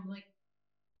songs, I'm like,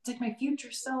 it's like my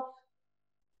future self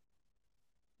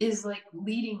is like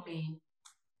leading me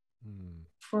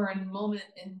for a moment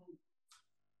in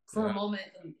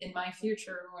my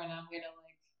future when I'm gonna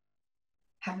like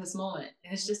have this moment,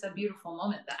 and it's just a beautiful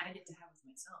moment that I get to have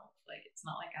with myself. Like, it's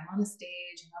not like I'm on a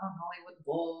stage and I'm on Hollywood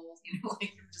Bowl, like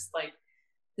I'm just like,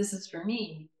 this is for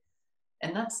me.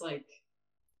 And that's like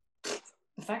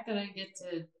the fact that I get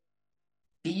to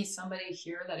be somebody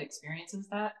here that experiences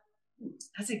that.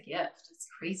 That's a gift. It's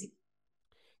crazy.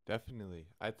 Definitely.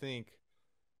 I think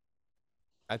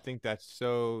that's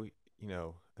so,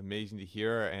 amazing to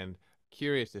hear and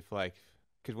curious if like,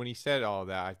 because when he said all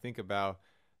that, I think about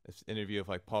this interview of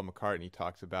like Paul McCartney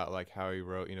talks about like how he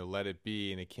wrote, Let It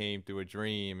Be, and it came through a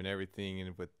dream and everything,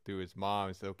 and with through his mom,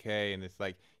 it's okay, and it's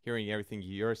like hearing everything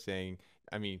you're saying.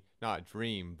 I mean, not a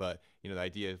dream, but the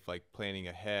idea of like planning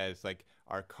ahead. It's like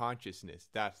our consciousness.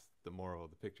 That's the moral of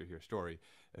the picture here, story.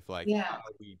 If like Yeah. how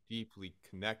we deeply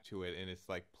connect to it, and it's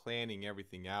like planning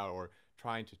everything out or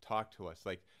trying to talk to us.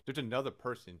 Like there's another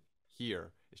person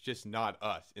here. It's just not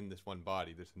us in this one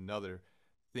body. There's another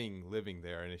thing living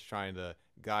there, and it's trying to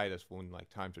guide us when like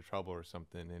times of trouble or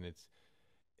something. And it's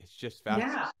just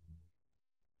fascinating. Yeah.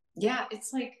 Yeah.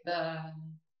 It's like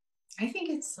I think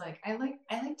it's like, I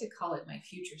like to call it my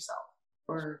future self,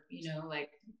 or,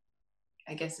 like,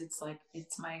 I guess it's like,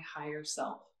 it's my higher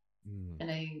self. Mm.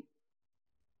 And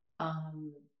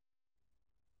um,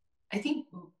 I think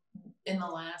in the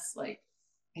last, like,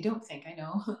 I don't think I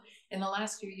know, in the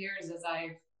last few years, as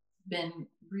I've been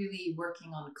really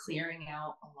working on clearing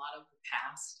out a lot of the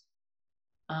past,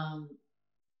 um,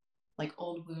 like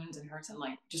old wounds and hurts, and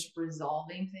like just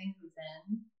resolving things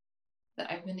within,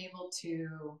 that I've been able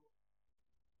to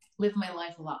live my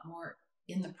life a lot more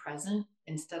in the present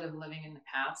instead of living in the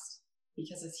past.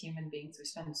 Because as human beings, we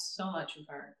spend so much of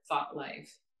our thought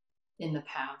life in the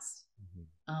past,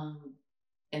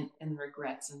 and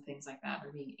regrets and things like that,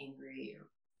 or being angry,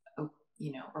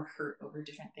 or hurt over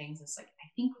different things. It's like, I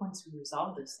think once we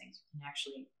resolve those things, we can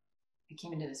actually. I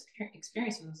came into this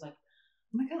experience and was like,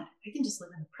 oh my god, I can just live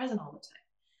in the present all the time.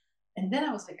 And then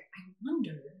I was like, I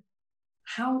wonder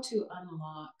how to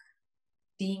unlock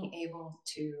being able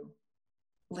to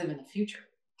live in the future.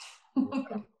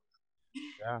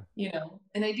 Yeah.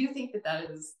 And I do think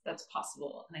that's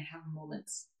possible, and I have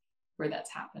moments where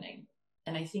that's happening.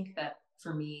 And I think that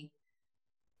for me,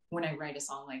 when I write a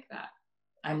song like that,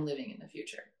 I'm living in the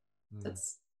future.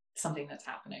 That's something that's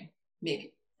happening.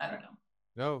 Maybe, I don't know.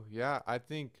 No, yeah, I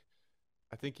think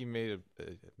you made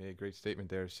a great statement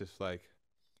there. It's just like,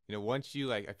 once you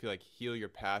like, I feel like heal your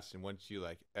past, and once you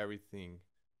like everything,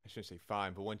 I shouldn't say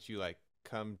fine, but once you like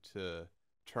come to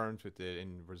terms with it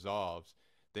and resolves,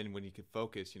 then when you can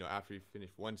focus, after you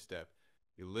finish one step,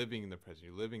 you're living in the present,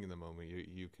 you're living in the moment,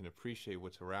 you can appreciate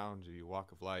what's around you, your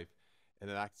walk of life, and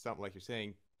then that's something like you're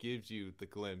saying gives you the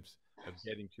glimpse of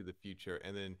getting to the future,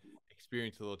 and then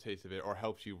experience a little taste of it, or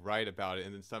helps you write about it,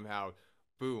 and then somehow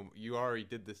boom, you already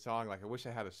did this song. Like, I wish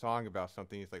I had a song about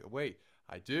something. It's like, wait,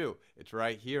 I do. It's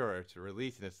right here, or it's a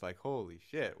release, and it's like, holy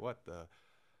shit, what the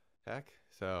heck?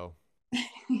 So,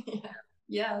 Yeah.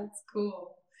 Yeah, it's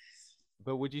cool.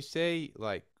 but would you say,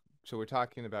 like, so we're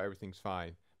talking about everything's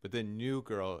fine, but then New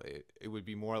Girl, it would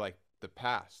be more like the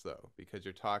past, though, because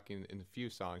you're talking in a few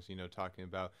songs, talking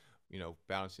about,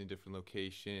 bouncing different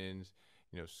locations,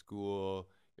 school,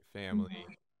 your family.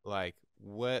 Like,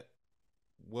 what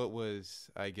was,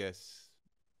 I guess,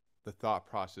 the thought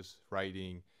process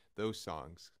writing those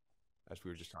songs, as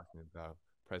we were just talking about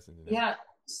present and everything? Yeah.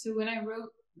 So when I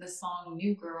wrote the song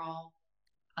New Girl,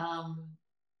 um,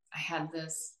 I had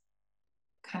this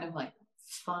kind of like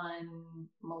fun,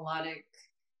 melodic,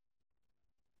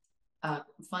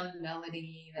 fun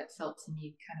melody that felt to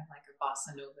me kind of like a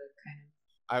bossa nova kind of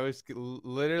I was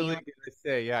literally feel. gonna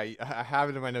say, yeah, I have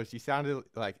it in my notes. You sounded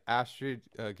like Astrid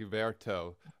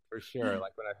Gilberto for sure.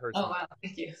 Like when I heard Oh some, wow,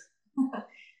 thank you.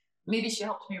 Maybe she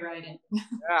helped me write it.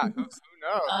 yeah, who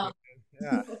knows? um,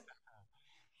 Yeah,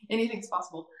 Anything's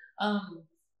possible.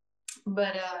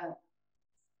 But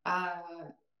I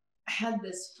had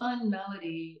this fun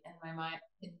melody in my mind,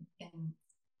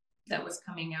 that was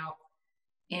coming out,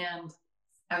 and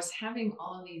I was having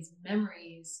all of these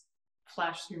memories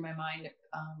flash through my mind,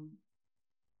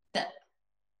 that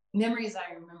memories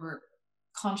I remember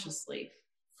consciously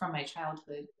from my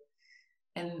childhood,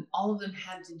 and all of them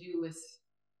had to do with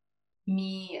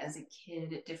me as a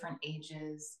kid at different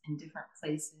ages in different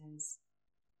places,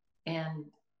 and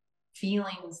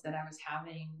feelings that I was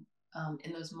having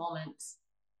in those moments.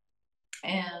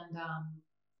 And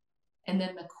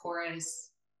then the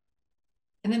chorus,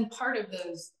 and then part of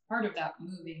that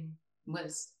moving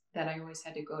was that I always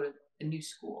had to go to a new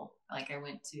school. Like I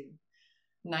went to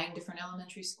 9 different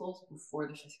elementary schools before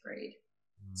the 5th grade.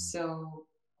 So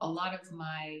a lot of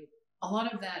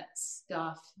that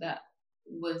stuff that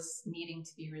was needing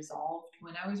to be resolved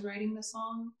when I was writing the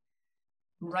song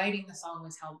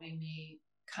was helping me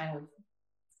kind of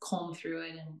comb through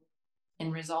it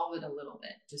and resolve it a little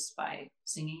bit just by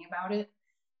singing about it.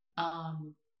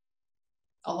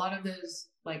 A lot of those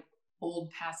like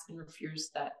old past inner fears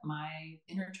that my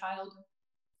inner child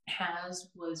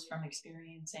has was from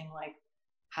experiencing like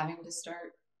having to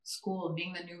start school and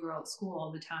being the new girl at school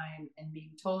all the time and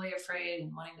being totally afraid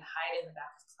and wanting to hide in the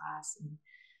back of class and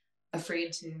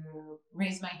afraid to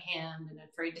raise my hand and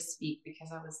afraid to speak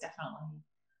because I was definitely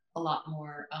a lot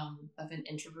more of an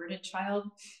introverted child.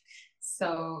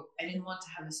 So I didn't want to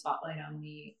have the spotlight on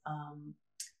me.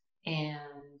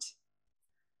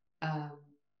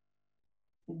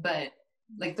 But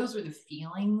like those were the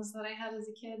feelings that I had as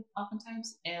a kid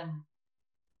oftentimes.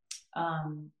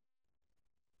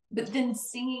 But then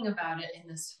singing about it in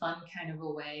this fun kind of a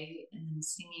way, and then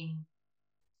singing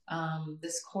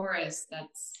this chorus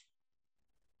that's,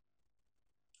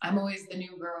 I'm always the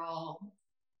new girl,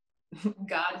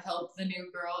 God help the new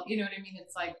girl. You know what I mean?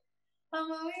 It's like, I'm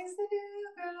always the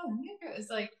new girl. It's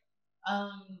like,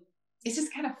 it's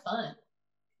just kind of fun.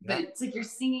 But it's like you're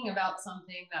singing about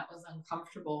something that was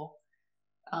uncomfortable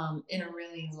in a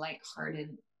really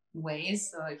lighthearted way.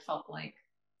 So I felt like,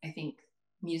 I think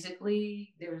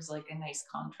musically, there was like a nice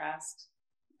contrast.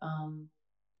 And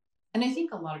I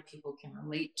think a lot of people can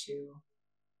relate to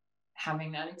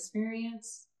having that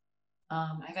experience.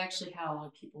 I've actually had a lot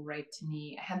of people write to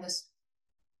me. I had this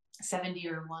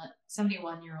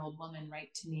 71-year-old woman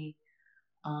write to me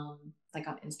like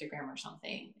on Instagram or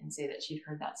something and say that she'd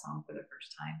heard that song for the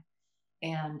first time.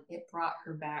 And it brought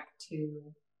her back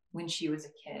to when she was a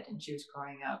kid and she was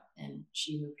growing up and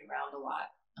she moved around a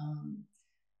lot.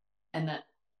 And that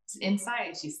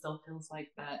inside she still feels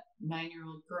like that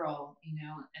 9-year-old girl, you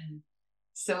know? And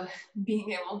so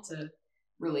being able to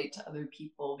relate to other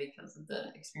people because of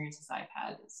the experiences I've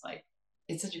had, it's like,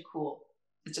 it's a cool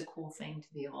thing to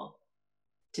be able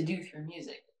to do through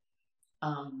music.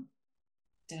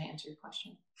 Did I answer your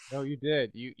question? No, you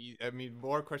did. I mean,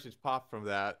 more questions pop from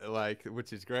that, like,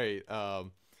 which is great.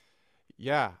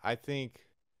 Yeah, I think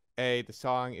the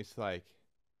song is like,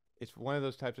 it's one of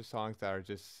those types of songs that are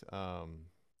just,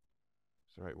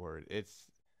 what's the right word?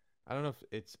 I don't know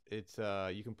if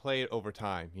you can play it over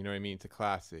time. You know what I mean? It's a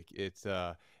classic. It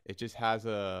just has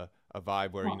a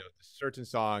vibe where, you know, certain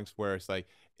songs where it's like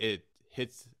it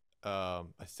hits a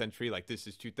century, like this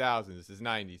is 2000, this is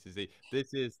 90s,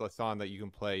 this is a song that you can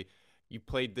play. You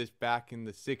played this back in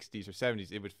the 60s or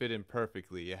 70s, it would fit in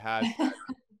perfectly. It has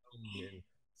and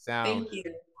sound Thank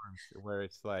you. where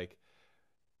it's like,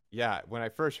 yeah, when I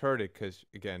first heard it, because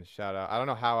again, shout out, I don't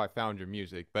know how I found your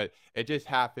music, but it just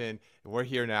happened. We're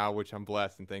here now, which I'm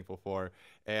blessed and thankful for.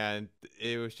 And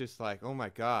it was just like, oh my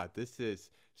God, this is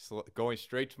going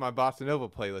straight to my bossa nova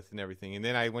playlist and everything. And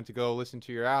then I went to go listen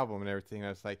to your album and everything. And I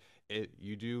was like,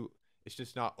 it's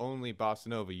just not only bossa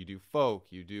nova. You do folk,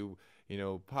 you do, you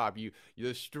know, pop,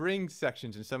 the string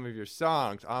sections in some of your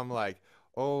songs. I'm like,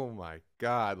 oh my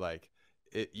God, like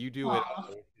you do it all,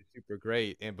 which is super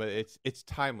great. But it's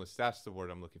timeless. That's the word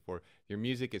I'm looking for. Your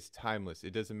music is timeless.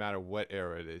 It doesn't matter what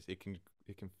era it is. It can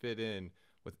fit in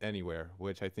with anywhere,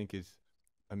 which I think is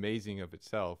amazing of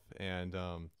itself. And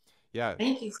yeah.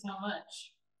 Thank you so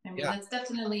much. I mean, Yeah. that's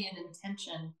definitely an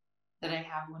intention that I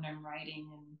have when I'm writing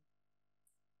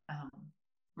and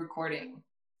recording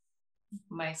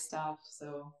my stuff.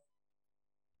 So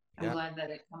I'm Yeah. glad that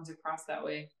it comes across that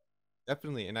way.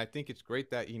 Definitely. And I think it's great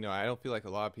that, you know, I don't feel like a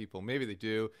lot of people, maybe they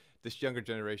do, this younger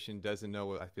generation doesn't know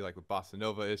what I feel like what bossa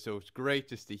nova is. So it's great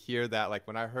just to hear that. Like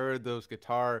when I heard those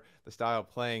guitar, the style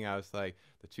playing, I was like,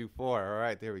 the 2/4, all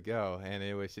right, there we go. And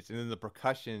it was just, and then the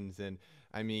percussions. And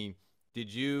I mean,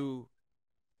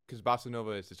 because bossa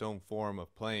nova is its own form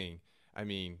of playing. I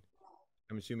mean,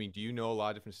 I'm assuming, do you know a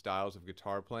lot of different styles of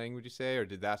guitar playing, would you say? Or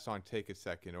did that song take a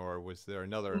second? Or was there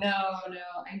another? No,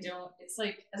 I don't. It's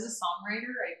like as a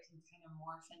songwriter, I can kind of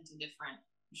morph into different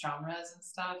genres and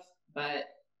stuff. But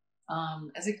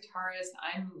as a guitarist,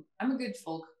 I'm a good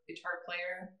folk guitar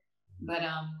player. But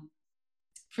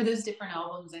for those different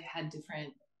albums, I had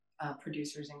different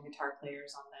producers and guitar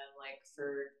players on them. Like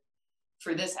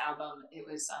for this album, it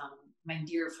was my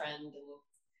dear friend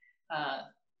and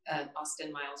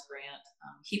Austin Miles Grant.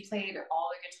 He played all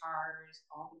the guitars,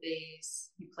 all the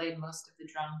bass. He played most of the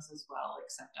drums as well,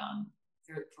 except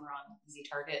for on Easy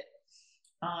Target.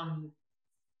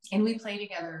 And we play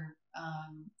together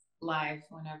live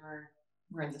whenever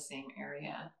we're in the same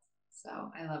area.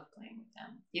 So I love playing with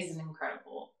him. He's an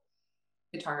incredible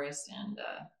guitarist and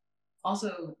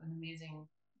also an amazing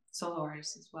solo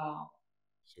artist as well.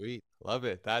 Sweet. Love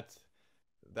it. That's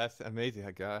amazing.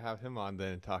 I gotta have him on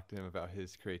then and talk to him about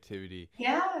his creativity.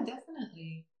 Yeah,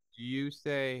 definitely. Do you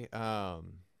say,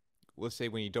 let's say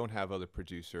when you don't have other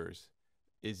producers,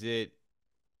 is it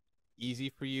easy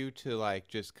for you to like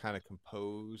just kind of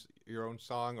compose your own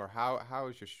song, or how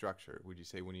is your structure, would you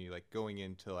say, when you like going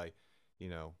into like, you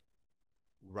know,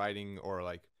 writing or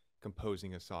like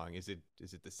composing a song? Is it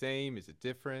the same? Is it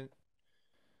different?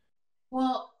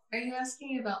 Well, are you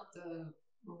asking about the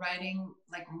writing,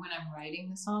 like when I'm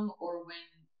writing the song, or when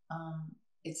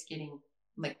it's getting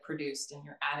like produced and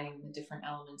you're adding the different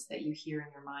elements that you hear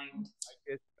in your mind?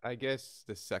 I guess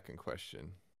the second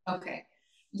question. Okay.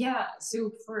 Yeah.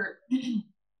 So for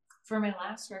for my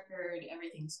last record,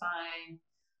 Everything's Fine,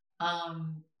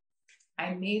 um,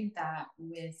 I made that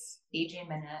with AJ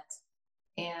Minette.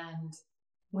 And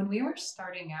when we were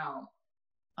starting out,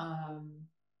 um,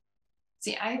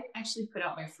 see, I actually put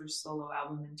out my first solo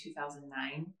album in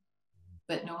 2009,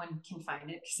 but no one can find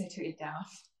it because I took it down,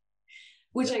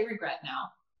 which I regret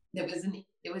now. It was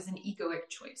an egoic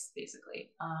choice,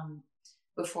 basically.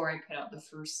 Before I put out the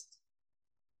first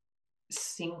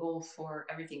single for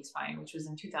Everything's Fine, which was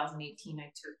in 2018,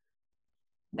 I took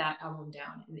that album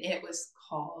down, and it was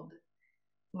called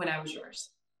When I Was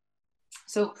Yours.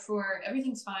 So for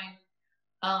Everything's Fine,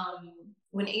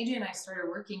 when AJ and I started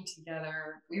working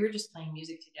together, we were just playing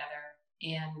music together,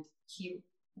 and he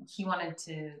wanted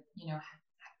to,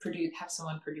 have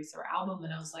someone produce our album,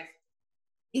 and I was like,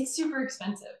 it's super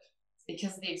expensive,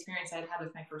 because the experience I'd had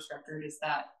with my first record is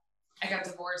that I got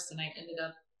divorced and I ended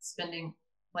up spending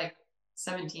like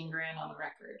 17 grand on the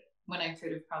record when I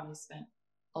could have probably spent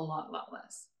a lot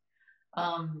less.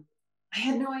 I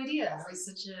had no idea. I was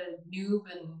such a noob,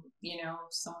 and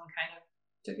someone kind of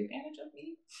took advantage of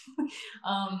me.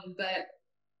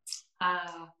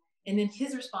 And then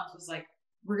his response was like,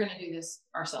 "We're gonna do this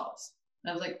ourselves."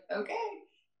 And I was like, "Okay."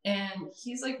 And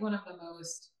he's like one of the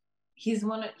most. He's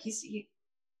one of he's. He,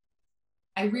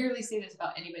 I rarely say this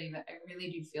about anybody, but I really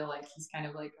do feel like he's kind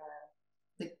of like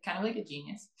a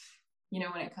genius.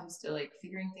 When it comes to like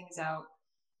figuring things out,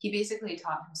 he basically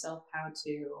taught himself how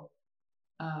to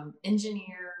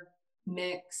engineer,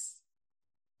 mix,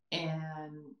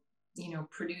 and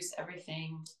produce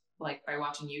everything like by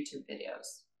watching YouTube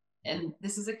videos. And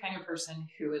this is the kind of person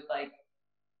who would like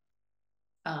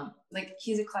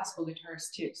he's a classical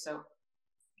guitarist too, so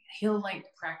he'll like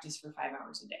practice for 5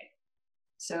 hours a day.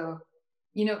 So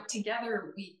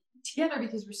together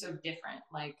because we're so different.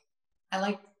 Like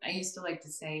I used to like to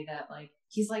say that like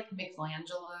he's like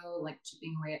Michelangelo, like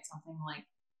chipping away at something like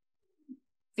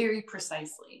very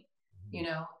precisely,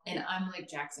 and I'm like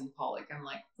Jackson Pollock. I'm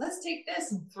like, let's take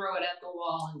this and throw it at the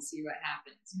wall and see what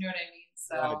happens. You know what I mean?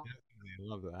 So Yeah, definitely. I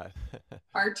love that.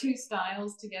 our two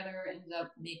styles together ended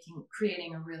up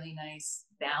creating a really nice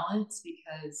balance,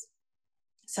 because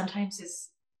sometimes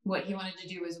what he wanted to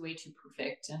do was way too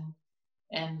perfect,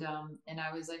 and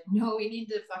I was like, no, we need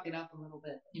to fuck it up a little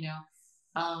bit,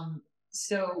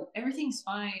 so Everything's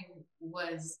Fine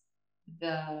was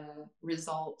the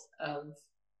result of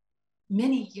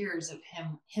many years of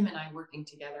him and I working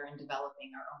together and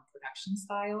developing our own production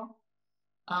style.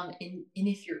 And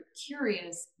if you're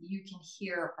curious, you can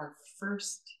hear our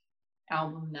first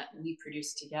album that we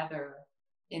produced together,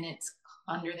 and it's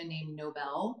under the name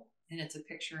Nobel, and it's a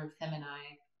picture of him and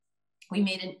I. We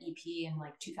made an EP in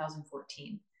like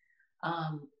 2014,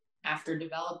 after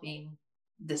developing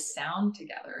the sound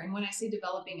together. And when I say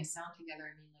developing a sound together,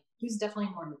 I mean like he's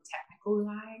definitely more of a technical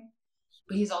guy,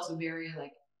 but he's also very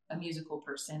like a musical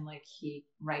person. Like he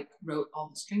wrote all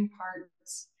the string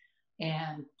parts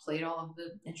and played all of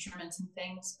the instruments and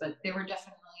things, but they were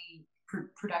definitely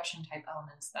production type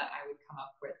elements that I would come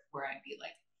up with, where I'd be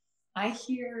like, I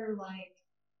hear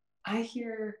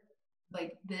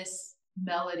like this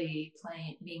melody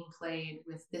being played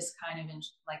with this kind of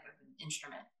like an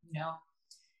instrument,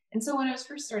 And so when I was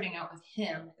first starting out with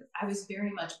him, I was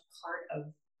very much part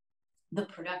of the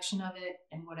production of it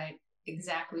and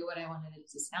exactly what I wanted it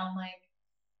to sound like.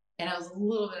 And I was a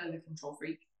little bit of a control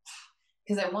freak,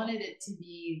 because I wanted it to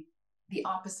be the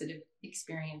opposite of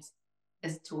experience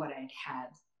as to what I'd had,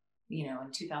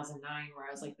 in 2009, where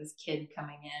I was like this kid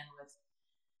coming in with,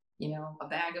 a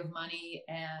bag of money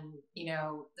and,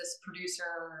 this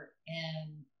producer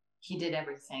and he did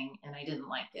everything and I didn't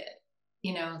like it,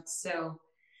 you know? So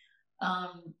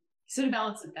to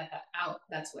balance that out,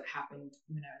 that's what happened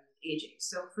when I was with AJ.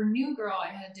 So for New Girl, I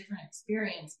had a different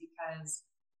experience because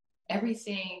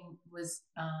everything was,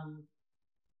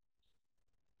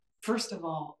 first of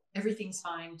all, Everything's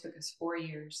Fine took us 4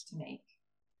 years to make.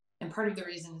 And part of the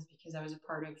reason is because I was a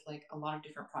part of like a lot of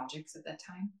different projects at that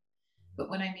time. But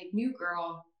when I made New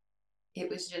Girl, it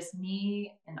was just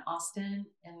me and Austin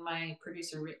and my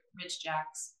producer, Rich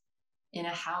Jacks, in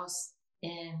a house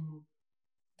in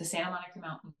the Santa Monica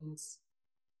Mountains,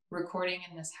 recording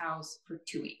in this house for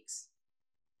 2 weeks.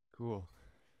 Cool.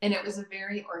 And it was a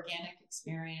very organic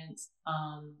experience.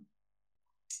 And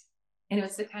it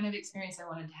was the kind of experience I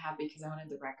wanted to have because I wanted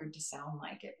the record to sound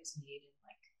like it was made in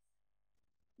like,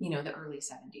 you know, the early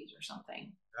 70s or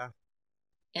something. Yeah.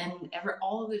 And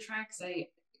all of the tracks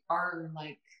are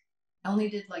like, I only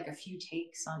did like a few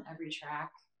takes on every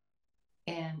track.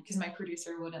 And because my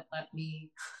producer wouldn't let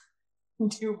me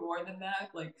do more than that.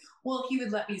 Like, well, he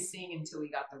would let me sing until we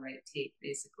got the right take,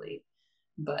 basically.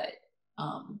 But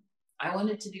I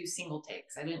wanted to do single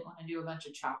takes. I didn't want to do a bunch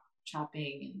of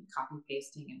chopping and copy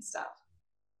pasting and stuff.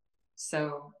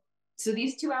 So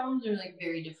these two albums are like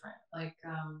very different. Like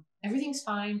Everything's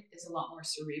Fine is a lot more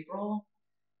cerebral,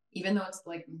 even though it's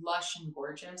like lush and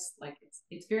gorgeous. Like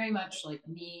it's very much like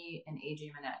me and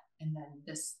AJ Minette. And then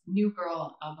this New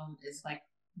Girl album is like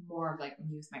more of like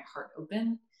me with my heart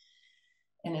open,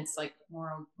 and it's like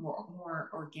more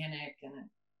organic and,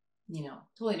 you know,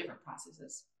 totally different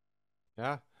processes.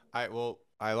 Yeah. I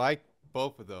like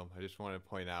both of them. I just want to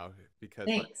point out because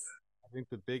like, Thanks. I think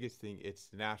the biggest thing, it's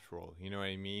natural. You know what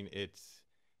I mean?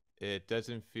 It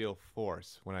doesn't feel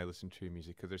forced when I listen to your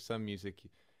music, because there's some music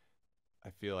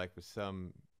I feel like with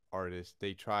some artists,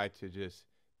 they try to just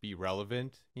be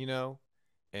relevant, you know,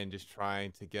 and just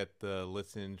trying to get the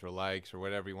listens or likes or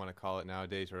whatever you want to call it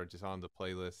nowadays, or just on the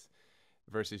playlist.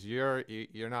 Versus you're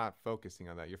not focusing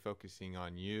on that. You're focusing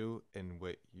on you and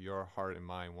what your heart and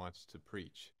mind wants to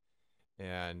preach.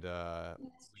 And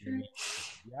That's true.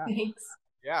 yeah, Thanks.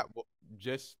 yeah, well,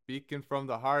 just speaking from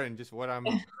the heart and just what I'm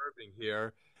observing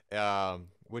here,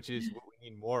 which is what we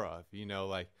need more of, you know,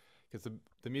 like, because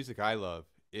the music I love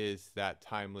is that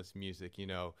timeless music, you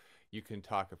know, you can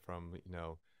talk from, you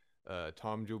know,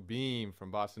 Tom Jobim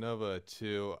from Bossa Nova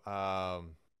to,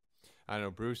 I don't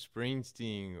know, Bruce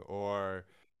Springsteen or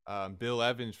Bill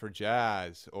Evans for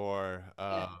jazz or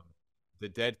Yeah. the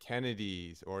Dead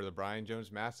Kennedys or the Brian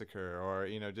Jones Massacre or,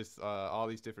 you know, just all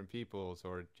these different peoples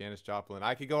or Janis Joplin.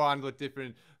 I could go on with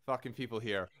different fucking people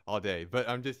here all day, but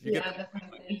I'm just, you get Yeah,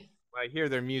 definitely. when I hear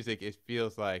their music, it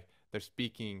feels like they're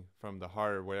speaking from the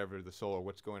heart or whatever, the soul, or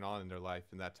what's going on in their life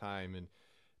in that time. And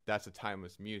that's a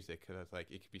timeless music, because it's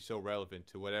like it could be so relevant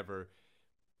to whatever,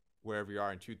 wherever you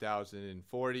are in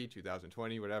 2040,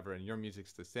 2020, whatever, and your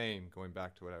music's the same. Going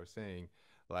back to what I was saying,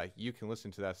 like you can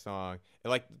listen to that song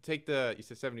and like take you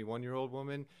said 71-year-old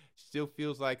woman still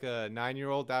feels like a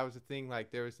 9-year-old. That was the thing.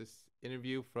 Like there was this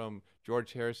interview from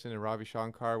George Harrison and Ravi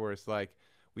Shankar where it's like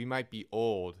we might be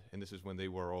old, and this is when they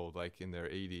were old, like in their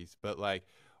 80s, but like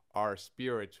our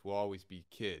spirits will always be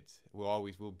kids. Will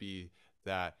always will be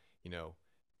that, you know,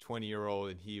 20-year-old,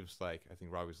 and he was like, I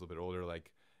think Robbie was a little bit older,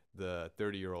 like the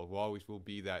 30-year-old will always will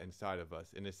be that inside of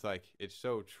us. And it's like it's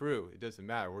so true. It doesn't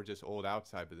matter. We're just old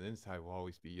outside, but the inside will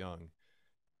always be young.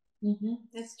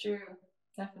 It's true.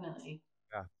 Definitely.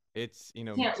 Yeah. It's, you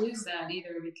know, Can't lose that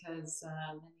either because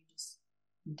then you just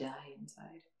die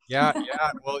inside. yeah,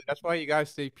 yeah. Well, that's why you guys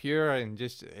stay pure and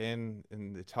just and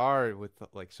it's hard with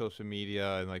like social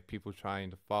media and like people trying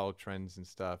to follow trends and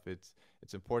stuff. It's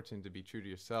important to be true to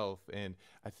yourself. And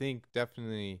I think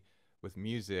definitely with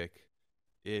music,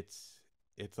 it's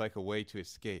it's like a way to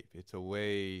escape. It's a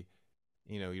way,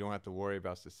 you know, you don't have to worry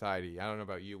about society. I don't know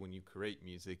about you, when you create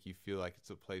music, you feel like it's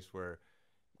a place where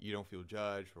you don't feel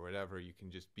judged or whatever. You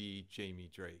can just be Jamie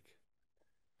Drake.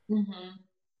 Mm-hmm.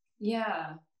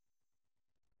 Yeah.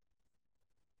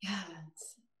 Yeah.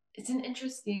 It's an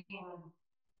interesting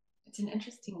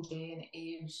day and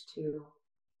age to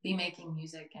be making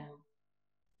music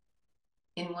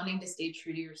and wanting to stay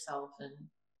true to yourself,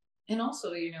 and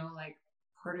also, you know, like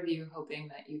part of you hoping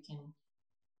that you can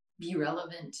be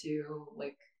relevant to,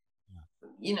 like,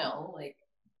 you know, like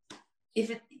if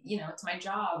it, you know, it's my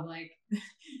job, like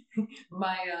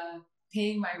my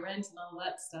paying my rent and all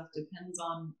that stuff depends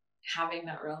on having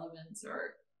that relevance,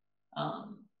 or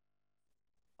um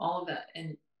all of that.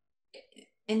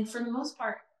 And for the most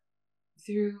part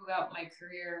throughout my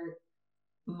career,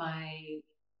 my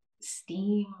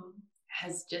steam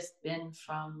has just been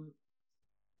from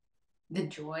the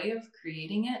joy of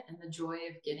creating it and the joy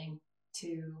of getting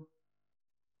to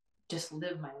just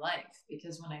live my life.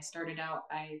 Because when I started out,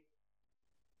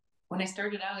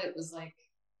 it was like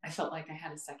I felt like I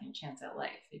had a second chance at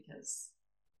life, because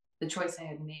the choice I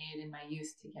had made in my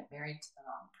youth to get married to the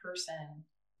wrong person,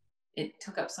 it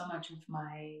took up so much of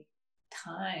my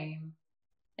time.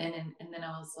 And then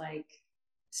I was like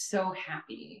so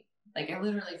happy. Like I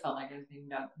literally felt like I was being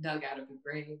dug out of a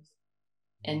grave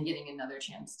and getting another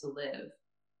chance to live.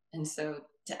 And so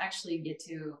to actually get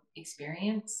to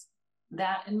experience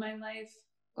that in my life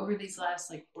over these last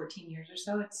like 14 years or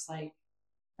so, it's like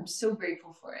I'm so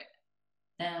grateful for it.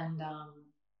 And I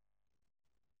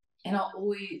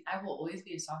will always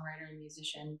be a songwriter and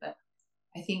musician, but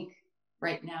I think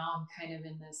right now I'm kind of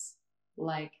in this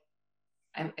like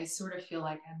I sort of feel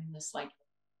like I'm in this like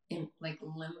in like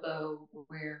limbo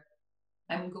where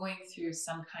I'm going through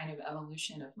some kind of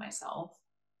evolution of myself,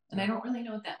 and I don't really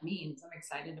know what that means. I'm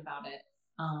excited about it,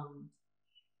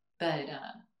 but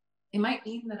it might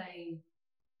mean that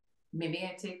maybe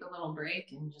I take a little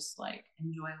break and just like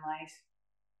enjoy life.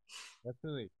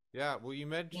 Definitely. Yeah. Well, you You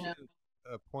mentioned know?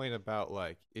 a point about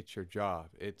like it's your job.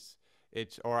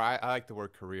 Or I like the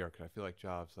word career because I feel like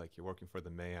jobs like you're working for the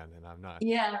man, and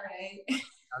Yeah, right.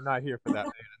 I'm not here for that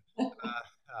man.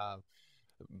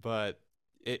 But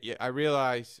yeah, I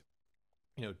realize,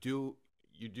 you do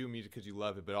music because you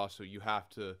love it, but also you have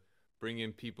to bring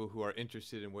in people who are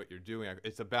interested in what you're doing.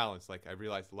 It's a balance. Like I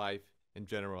realize life in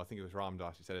general. I think it was Ram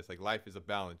Dass who said it's like life is a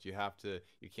balance. You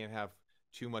can't have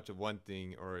too much of one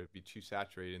thing or it'd be too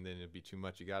saturated and then it'd be too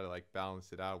much. You got to like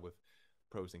balance it out with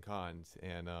pros and cons.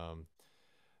 And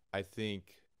I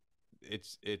think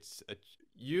it's a,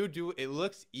 you do it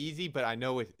looks easy, but I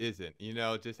know it isn't.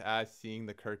 Just as seeing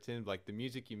the curtain, like the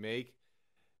music you make,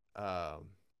 um,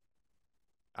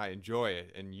 I enjoy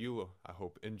it, and you, I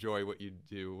hope, enjoy what you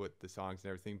do with the songs and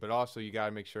everything. But also, you got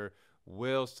to make sure,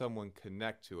 will someone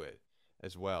connect to it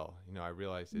as well? I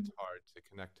realize it's hard to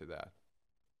connect to that.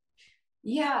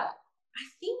 Yeah, I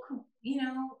think,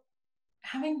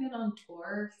 having been on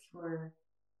tour for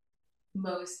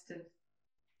most of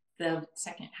the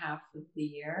second half of the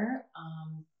year,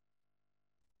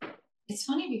 it's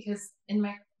funny because in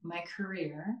my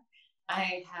career,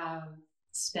 I have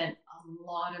spent a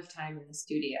lot of time in the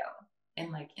studio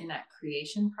and like in that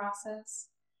creation process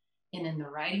and in the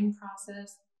writing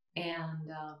process.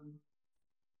 And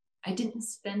I didn't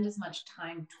spend as much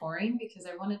time touring because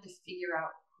I wanted to figure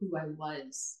out who I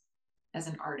was as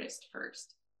an artist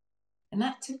first. And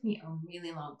that took me a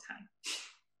really long time.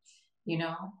 you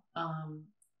know,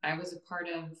 I was a part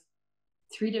of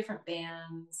 3 different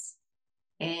bands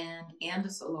and a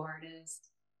solo artist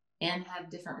and had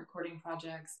different recording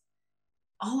projects.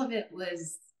 All of it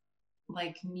was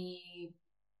like me,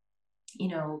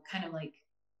 kind of like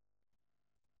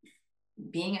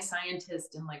being a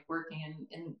scientist and like working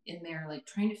in there, like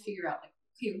trying to figure out like,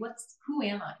 okay, who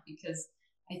am I? Because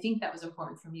I think that was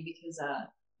important for me because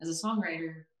as a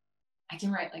songwriter, I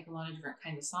can write like a lot of different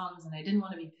kinds of songs, and I didn't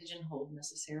want to be pigeonholed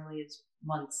necessarily as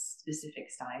one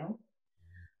specific style.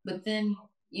 But then,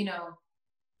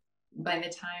 by the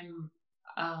time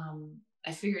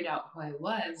I figured out who I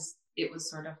was, it was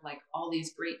sort of like all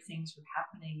these great things were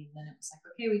happening, and then it was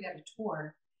like, okay, we got a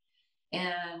tour,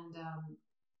 and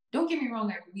don't get me wrong,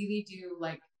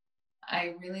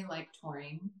 I really like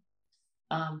touring.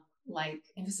 Like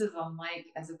emphasis on like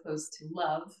as opposed to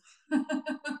love.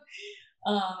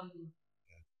 um,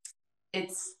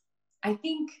 it's I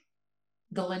think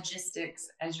the logistics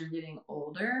as you're getting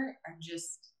older are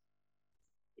just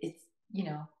it's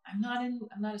I'm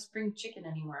not a spring chicken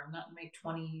anymore. I'm not in my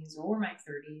 20s or my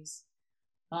 30s.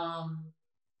 Um,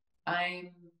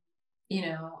 I'm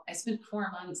I spent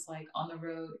 4 months like on the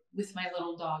road with my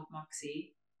little dog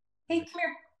Moxie. Hey, come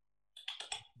here,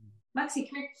 Moxie,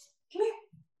 come here, come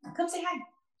here, come say hi.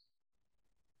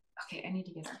 Okay, I need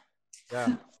to get her. Yeah,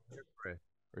 we're here for it.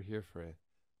 We're here for it.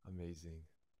 Amazing.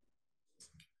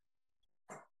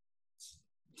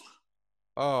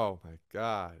 Oh my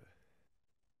God.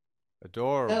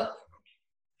 Adorable. So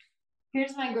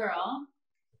here's my girl.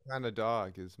 What kind of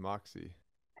dog is Moxie?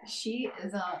 She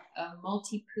is a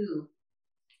multi poo.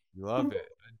 Love it.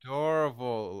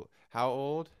 Adorable. How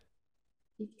old?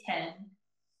 She's 10.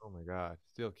 Oh my God.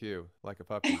 Still cute. Like a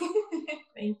puppy.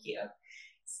 Thank you.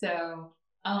 So,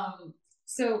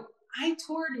 so I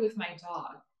toured with my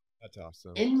dog That's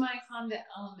awesome. in my Honda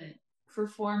Element for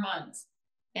 4 months,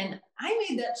 and I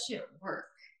made that shit work.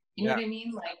 You know what I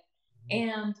mean? Like,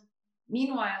 and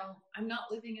meanwhile, I'm not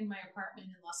living in my apartment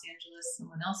in Los Angeles.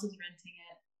 Someone else is renting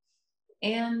it,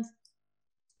 and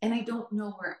I don't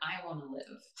know where I want to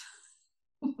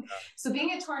live. So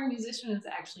being a touring musician is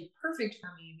actually perfect for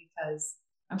me because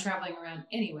I'm traveling around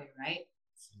anyway, right?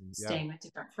 Yeah. staying with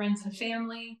different friends and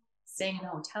family, staying in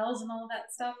hotels and all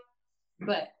that stuff.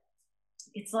 But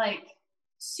it's like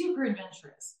super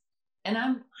adventurous. And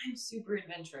I'm super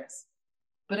adventurous.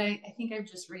 But I think I've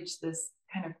just reached this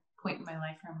kind of point in my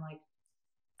life where I'm like,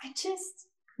 I just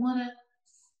wanna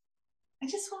I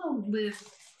just wanna live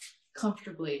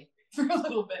comfortably for a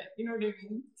little bit. You know what I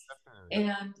mean?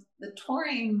 Definitely. And the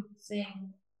touring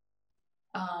thing,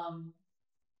 um,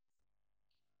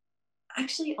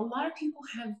 actually, a lot of people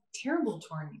have terrible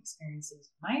touring experiences.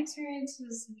 My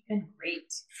experiences have been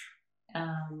great.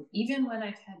 Even when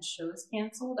I've had shows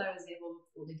canceled, I was able to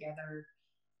pull together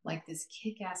like this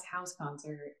kick-ass house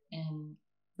concert in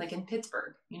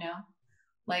Pittsburgh, you know,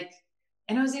 like,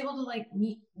 and I was able to like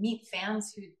meet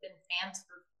fans who'd been fans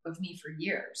of me for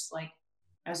years. Like,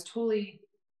 I was totally,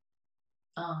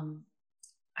 um,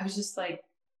 I was just like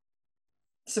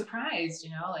surprised, you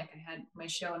know, like I had my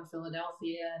show in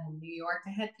Philadelphia and in New York.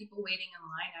 I had people waiting in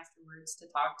line afterwards to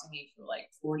talk to me for like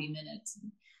 40 minutes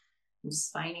and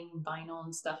just signing vinyl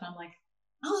and stuff. And I'm like,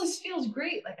 oh, this feels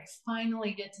great. Like I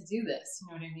finally get to do this. You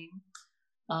know what I mean?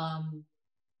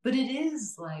 But it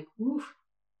is like, oof,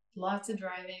 lots of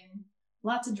driving,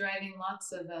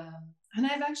 and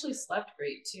I've actually slept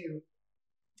great too.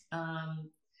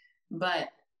 Um, but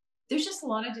there's just a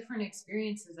lot of different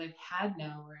experiences I've had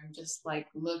now where I'm just like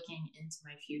looking into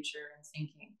my future and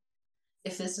thinking,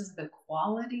 if this is the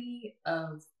quality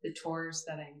of the tours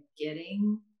that I'm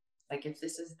getting, like if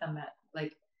this is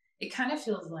like it kind of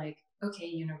feels like, okay,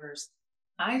 universe,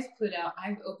 I've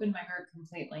opened my heart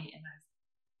completely and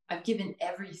I've given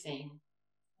everything,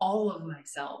 all of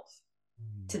myself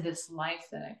to this life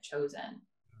that I've chosen.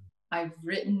 I've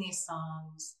written these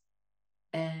songs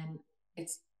and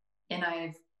it's and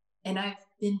I've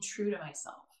been true to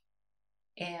myself.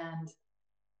 And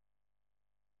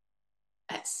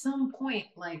at some point,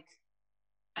 like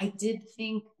I did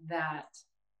think that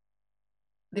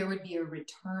there would be a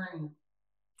return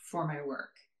for my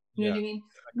work. You know Yeah. what I mean?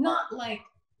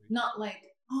 Not like,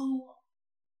 oh,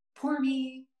 poor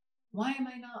me. Why am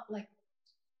I not like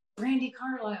Brandy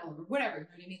Carlisle or whatever? You know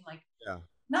what I mean? Like, Yeah.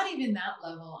 not even that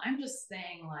level. I'm just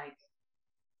saying, like,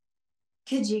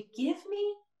 could you give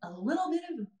me a little bit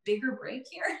of a bigger break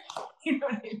here? You know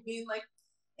what I mean? Like,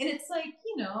 and it's like,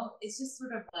 it's just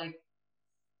sort of like,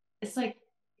 it's like,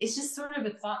 it's just sort of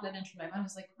a thought that entered my mind. I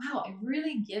was like, wow, I've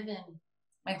really given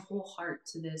my whole heart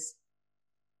to this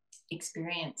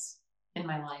experience in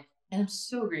my life. And I'm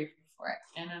so grateful for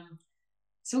it. And I'm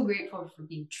so grateful for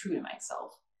being true to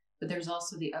myself. But there's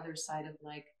also the other side of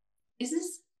like, is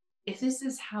this, if this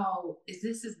is how, is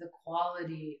this is the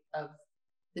quality of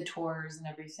the tours and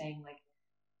everything, like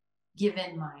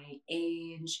given my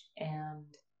age and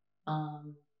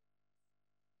um,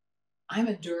 I'm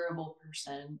a durable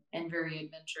person and very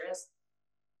adventurous,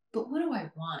 but what do I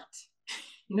want?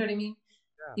 You know what I mean?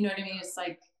 Yeah. You know what I mean? It's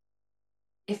like,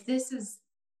 if this is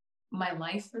my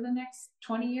life for the next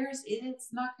 20 years, it's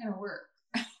not going to work.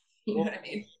 You know Well, what I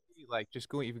mean? like just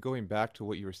going back to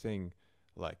what you were saying,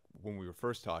 like when we were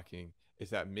first talking, is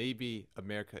that maybe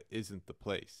America isn't the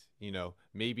place.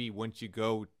 Maybe once you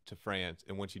go to France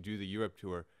and once you do the Europe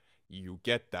tour, you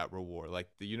get that reward. Like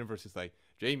the universe is like,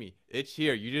 Jamie, it's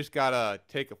here. You just gotta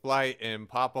take a flight and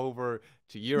pop over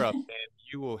to Europe, and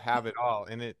you will have it all.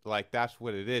 And it like that's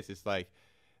what it is. It's like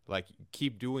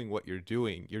keep doing what you're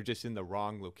doing. You're just in the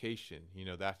wrong location.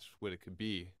 That's what it could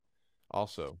be.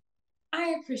 Also.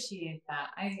 I appreciate that.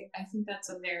 I think that's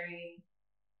a very,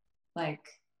 like,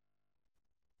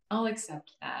 I'll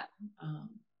accept that. Um,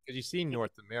 Because you see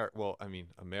North America, well, I mean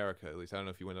America at least. I don't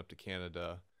know if you went up to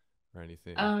Canada or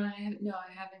anything. no,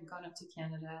 I haven't gone up to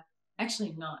Canada.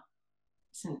 Actually, not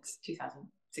since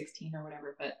 2016 or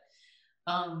whatever.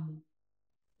 Um,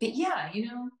 but yeah,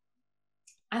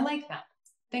 I like that.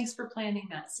 Thanks for planting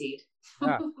that seed.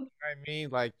 Yeah, I mean,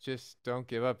 like, just don't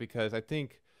give up because I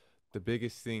think the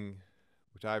biggest thing,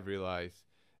 which I've realized,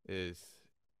 is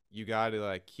you got to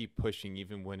like keep pushing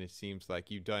even when it seems like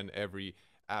you've done every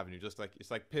avenue. Just like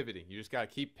it's like pivoting. You just got to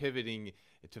keep pivoting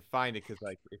to find it because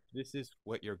like if this is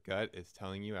what your gut is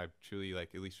telling you, I truly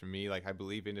like at least for me, like I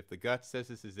believe in if the gut says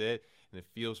this is it and it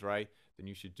feels right, then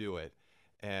you should do it.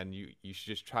 And you should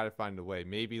just try to find a way.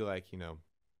 Maybe like,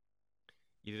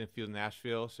 you didn't feel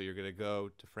Nashville, so you're gonna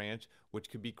go to France, which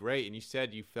could be great. And you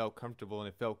said you felt comfortable and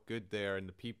it felt good there, and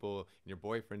the people and your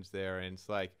boyfriend's there, and it's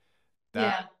like that.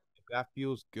 Yeah. If that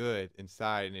feels good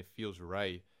inside and it feels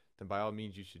right, then by all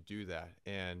means you should do that.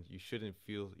 And you shouldn't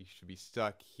feel you should be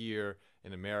stuck here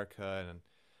in America. And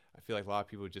I feel like a lot of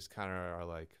people just kind of are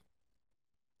like.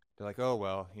 They're like, oh,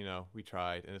 well, we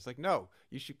tried. And it's like, no,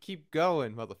 you should keep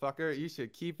going, motherfucker. You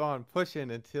should keep on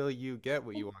pushing until you get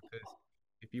what you want.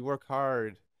 if you work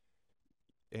hard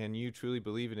and you truly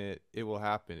believe in it, it will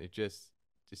happen. Just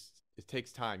it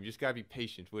takes time. You just gotta be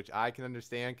patient, which I can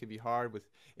understand can be hard with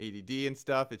ADD and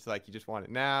stuff. It's like you just want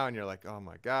it now, and you're like, oh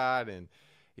my god, and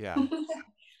yeah,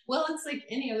 Well, it's like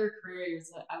any other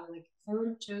careers. I would like if I would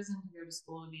have chosen to go to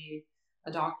school to be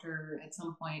a doctor at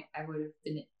some point, I would have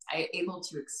been able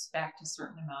to expect a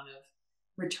certain amount of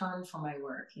return for my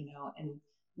work, you know. And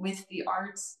with the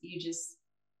arts, you just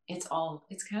it's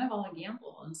kind of all a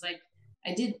gamble. And it's like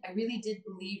I really did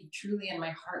believe truly in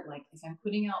my heart, like if I'm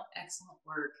putting out excellent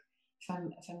work,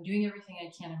 if I'm doing everything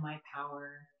I can in my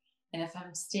power, and if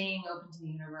I'm staying open to the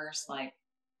universe, like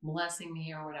blessing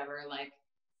me or whatever, like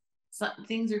some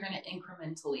things are going to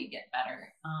incrementally get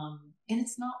better. And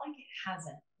it's not like it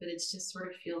hasn't, but it's just sort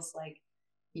of feels like,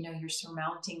 you know, you're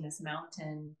surmounting this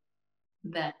mountain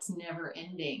that's never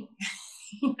ending.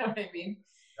 You know what I mean?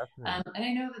 definitely. And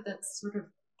I know that that's sort of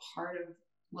part of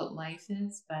what life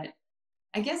is, but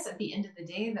I guess at the end of the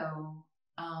day, though,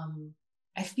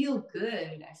 I feel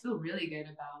good. I feel really good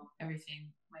about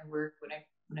everything, my work, what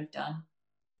I've done,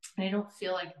 and I don't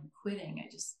feel like I'm quitting.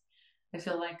 I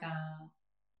feel like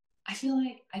I feel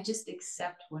like I just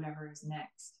accept whatever is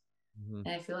next. Hmm.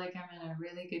 And I feel like I'm in a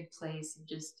really good place of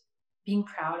just being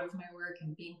proud of my work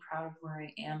and being proud of where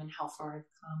I am and how far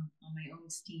I've come on my own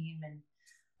steam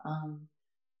um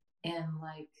and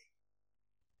like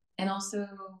and also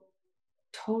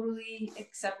totally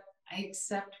accept I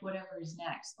accept whatever is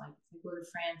next. Like if I go to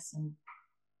France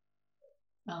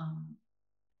um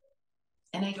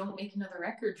and I don't make another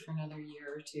record for another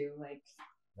year or two, like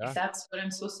if Yeah, that's what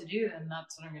I'm supposed to do, then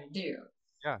that's what I'm gonna do.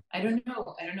 yeah, I don't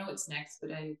know. I don't know what's next,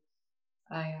 but I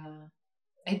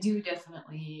I do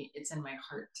definitely. It's in my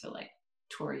heart to like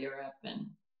tour Europe and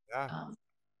yeah. um,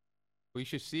 We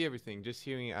should see everything. Just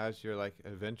hearing as you're like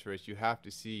adventurous, you have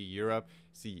to see Europe,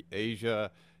 see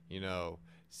Asia, you know,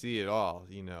 see it all.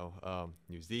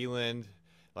 New Zealand.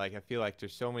 Like I feel like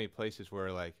there's so many places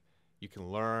where like you can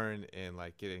learn and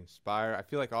like get inspired. I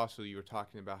feel like also you were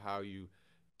talking about how you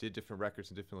did different records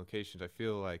in different locations. I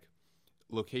feel like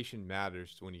location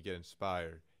matters when you get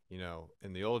inspired.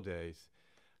 In the old days,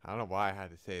 I don't know why I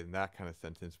had to say it in that kind of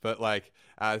sentence, but like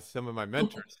as some of my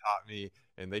mentors taught me,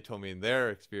 and they told me in their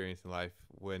experience in life,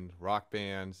 when rock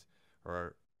bands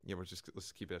or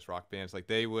let's keep it as rock bands, like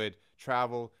they would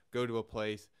travel, go to a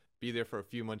place, be there for a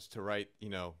few months to write,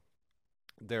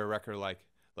 their record. Like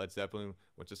Led Zeppelin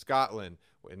went to Scotland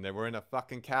and they were in a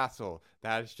fucking castle.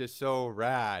 That is just so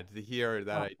rad to hear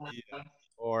that idea.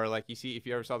 Or like you see, if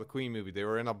you ever saw the Queen movie, they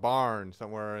were in a barn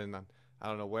somewhere in I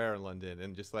don't know where in London,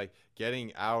 and just like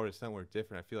getting out of somewhere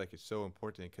different. I feel like it's so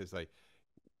important because like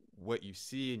what you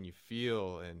see and you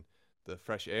feel and the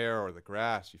fresh air or the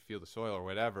grass, you feel the soil or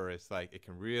whatever. It's like it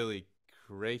can really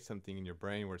create something in your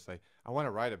brain where it's like I want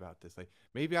to write about this. Like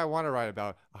maybe I want to write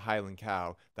about a Highland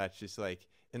cow that's just like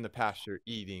in the pasture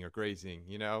eating or grazing.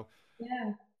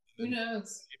 yeah, who And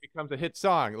knows? it becomes a hit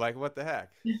song. Like what the heck?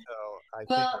 So I think.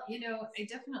 Well, you know,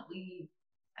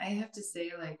 I have to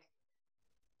say, like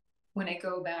when I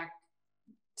go back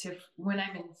to when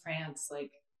I'm in France,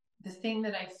 like the thing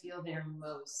that I feel there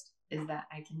most is that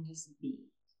I can just be.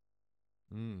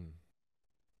 Mm,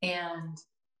 And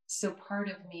so part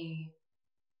of me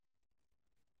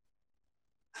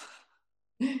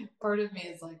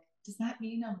is like, does that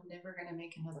mean I'm never going to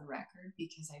make another record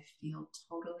because I feel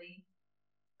totally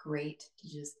great to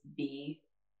just be?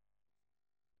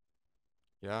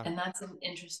 yeah. And that's an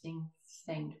interesting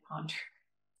thing to ponder.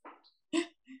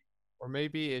 Or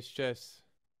maybe it's just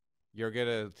you're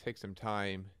gonna take some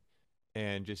time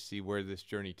and just see where this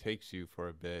journey takes you for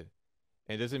a bit.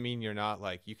 And it doesn't mean you're not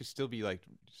like you could still be like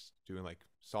just doing like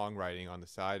songwriting on the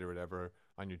side or whatever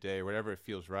on your day or whatever it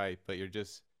feels right, but you're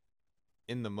just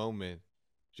in the moment,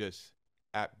 just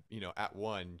at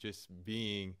one, just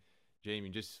being Jamie,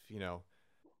 just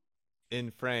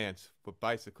in France with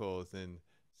bicycles and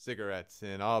cigarettes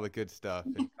and all the good stuff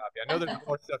and coffee. I know there's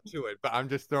more stuff to it, but I'm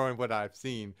just throwing what I've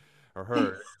seen or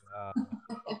heard. Uh,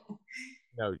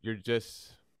 you're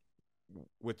just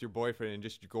with your boyfriend and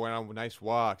just going on nice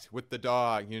walks with the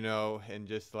dog, and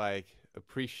just like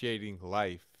appreciating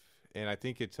life. And I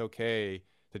think it's okay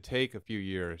to take a few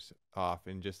years off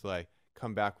and just like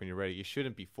come back when you're ready. You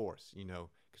shouldn't be forced,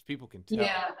 because people can tell.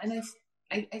 Yeah, and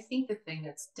I think the thing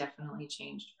that's definitely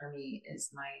changed for me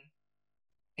is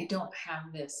I don't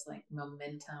have this like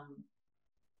momentum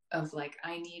of like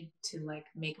I need to like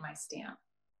make my stamp.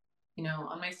 You know,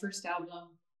 on my first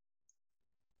album,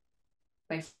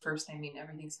 by first I mean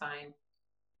everything's fine.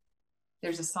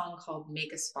 There's a song called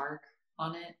Make a Spark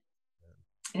on it.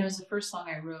 And it was the first song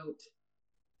I wrote.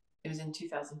 It was in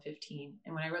 2015.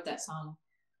 And when I wrote that song,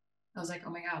 I was like, oh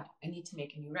my God, I need to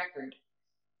make a new record.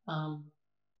 Um,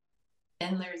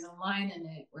 and there's a line in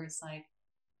it where it's like,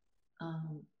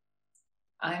 um,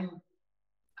 I'm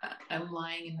I'm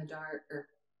lying in the dark, or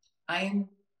I am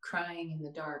crying in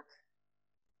the dark.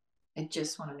 I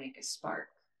just want to make a spark.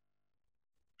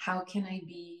 How can I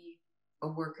be a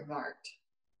work of art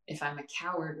if I'm a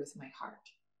coward with my heart?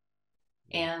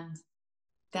 And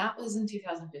that was in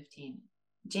 2015.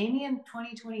 Jamie, in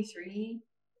 2023,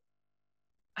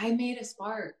 I made a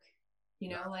spark. You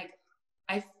know, like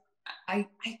I,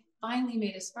 I finally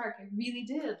made a spark. I really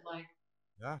did. Like,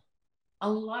 Yeah. a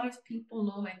lot of people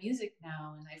know my music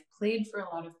now, and I've played for a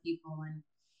lot of people, and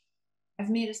I've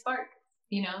made a spark.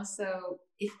 You know, so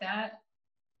if that,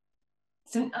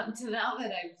 so now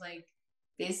that I've like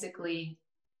basically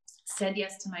said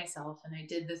yes to myself and I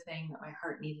did the thing that my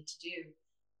heart needed to do,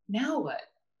 now what?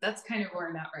 That's kind of where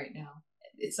I'm at right now.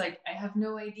 It's like I have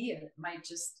no idea. It might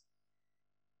just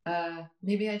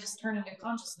maybe I just turn into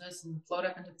consciousness and float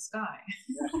up into the sky.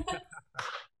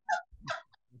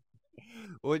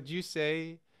 Would you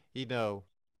say, you know,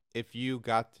 if you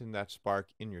got in that spark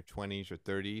in your 20s or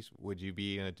 30s, would you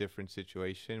be in a different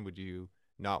situation? Would you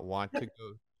not want to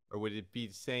go, or would it be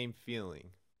the same feeling?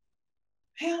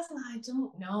 I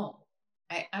don't know.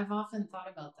 I've often thought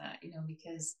about that, you know,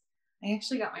 because I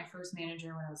actually got my first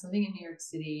manager when I was living in New York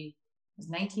City. I was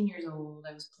 19 years old.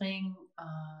 I was playing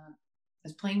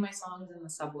my songs in the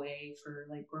subway for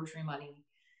like grocery money,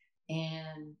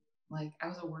 and like I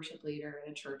was a worship leader at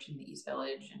a church in the East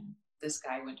Village, and this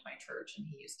guy went to my church, and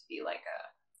he used to be like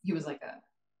he was like a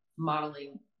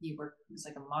modeling, he was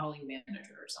like a modeling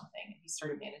manager or something, and he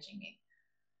started managing me.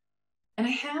 And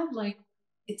I have like,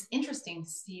 it's interesting to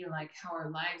see like how our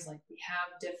lives, like we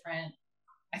have different,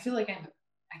 I feel like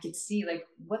I could see like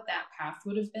what that path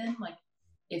would have been like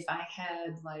if I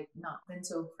had like not been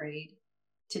so afraid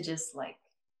to just like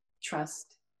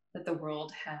trust that the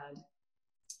world had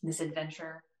this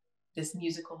adventure, this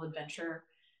musical adventure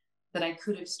that I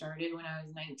could have started when I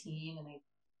was 19. And I,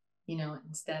 you know,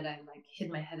 instead I like hid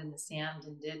my head in the sand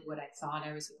and did what I thought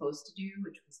I was supposed to do,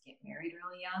 which was get married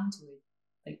really young to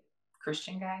a like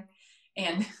Christian guy.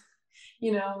 And,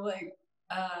 you know, like,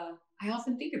 I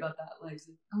often think about that. Like,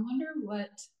 I wonder what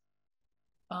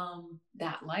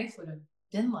that life would have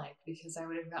been like, because I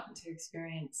would have gotten to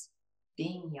experience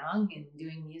being young and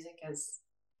doing music as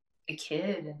a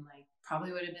kid, and like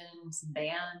probably would have been in some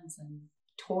bands and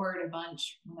toured a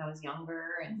bunch when I was younger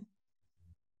and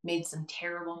made some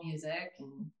terrible music.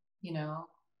 And, you know,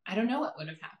 I don't know what would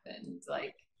have happened.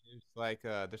 Like, It's like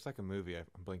there's like a movie, I'm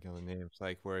blanking on the name. It's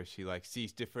like where she like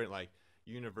sees different like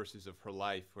universes of her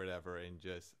life, or whatever, and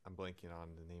just I'm blanking on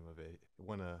the name of it.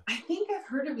 Wanna I think I've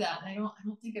heard of that. And I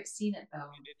don't think I've seen it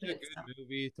though, It's but a it's good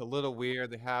movie. It's a little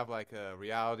weird. They have like a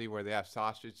reality where they have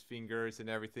sausage fingers and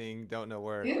everything. Don't know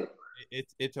where. ew.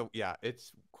 It's a yeah.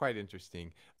 It's quite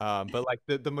interesting. But like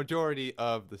the majority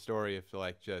of the story is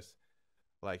like just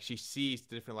like she sees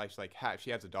the different lives. Like she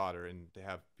has a daughter and they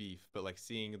have beef, but like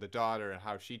seeing the daughter and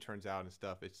how she turns out and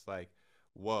stuff, it's like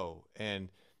whoa. And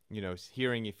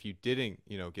hearing if you didn't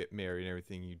get married and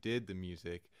everything, you did the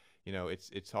music.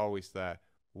 It's always that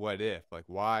what if, like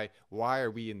why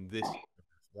are we in this,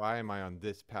 why am I on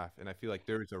this path? And I feel like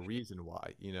there's a reason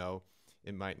why.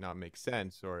 It might not make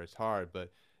sense or it's hard,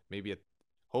 but maybe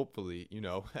hopefully,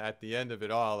 at the end of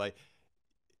it all, like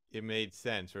it made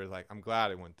sense, or like I'm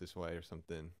glad it went this way or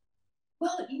something.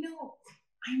 Well, you know,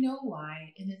 I know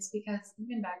why. And it's because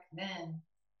even back then,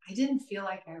 I didn't feel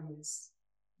like I was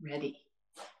ready.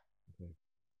 Okay.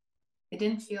 I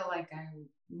didn't feel like I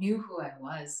knew who I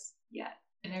was yet.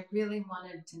 And I really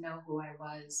wanted to know who I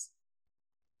was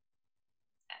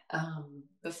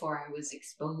before I was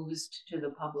exposed to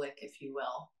the public, if you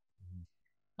will. Mhm.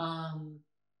 Um,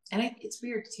 and it's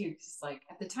weird too, because like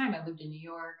at the time I lived in New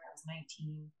York, I was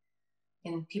 19,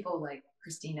 and people like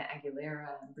Christina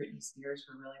Aguilera and Britney Spears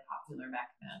were really popular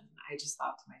back then. I just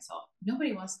thought to myself,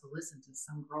 nobody wants to listen to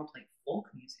some girl play folk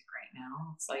music right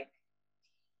now. It's like,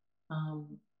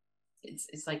 um,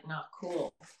 it's like not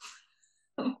cool.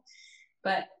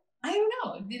 But I don't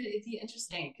know. It'd be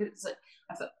interesting because like,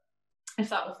 I thought I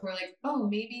thought before, like, oh,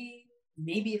 maybe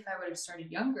if I would have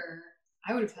started younger,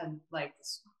 I would have had like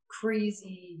this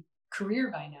crazy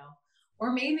career by now,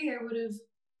 or maybe I would have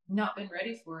not been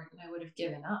ready for it and I would have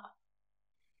given up.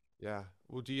 Yeah.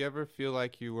 Well, do you ever feel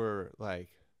like you were like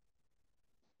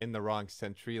in the wrong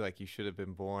century, like you should have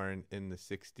been born in the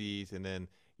 60s and then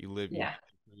Yeah,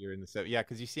 you're in the 70s? Yeah,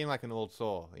 because you seem like an old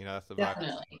soul. That's the vibe.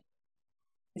 definitely.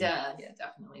 Yeah. Yeah,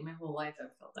 definitely. My whole life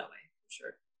I've felt that way, for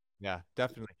sure. Yeah,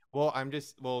 definitely. Well,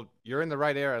 you're in the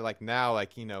right era. Like now,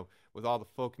 like, with all the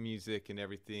folk music and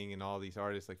everything, and all these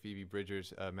artists like Phoebe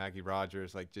Bridgers, Maggie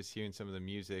Rogers, like just hearing some of the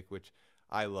music, which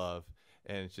I love,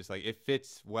 and it's just like it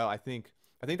fits well. I think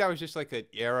that was just like an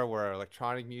era where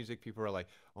electronic music, people were like,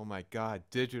 "Oh my God,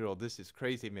 digital, this is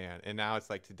crazy, man." And now it's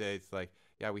like today, it's like,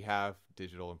 yeah, we have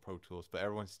digital and Pro Tools, but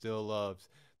everyone still loves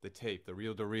the tape, the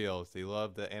reel to reels. They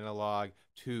love the analog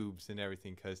tubes and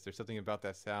everything because there's something about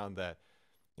that sound that,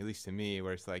 at least to me,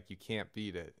 where it's like you can't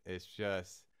beat it. It's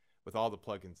just with all the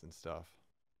plugins and stuff.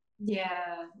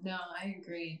 Yeah, no, I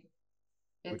agree.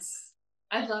 Which, It's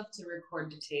I'd love to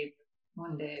record to tape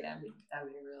one day. That'd be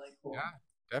really cool. yeah,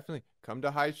 definitely come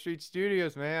to High Street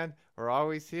Studios, man. We're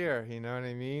always here. You know what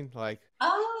I mean? Like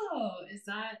Oh, is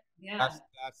that yeah.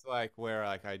 that's like where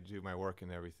like I do my work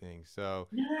and everything. So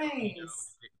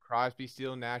Nice. Crosby,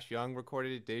 Steele, Nash Young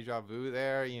recorded Deja Vu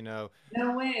there.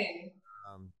 No way.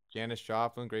 Janis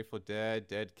Joplin, Grateful Dead,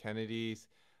 Dead Kennedys.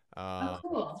 Oh, Um,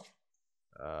 cool.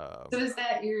 So um, is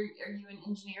that are you an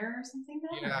engineer or something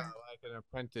then? yeah, Or? like an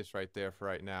apprentice right there for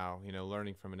right now.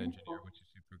 Learning from an engineer, Cool. which is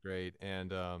super great.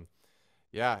 And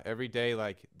yeah, every day,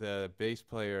 like the bass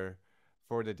player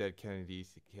for the Dead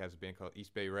Kennedys, he has a band called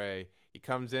East Bay Ray. He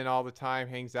comes in all the time,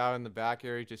 hangs out in the back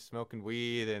area, just smoking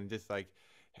weed and just like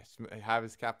have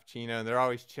his cappuccino, and they're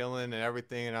always chilling and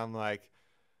everything. And I'm like,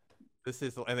 this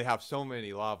is, and they have so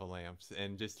many lava lamps,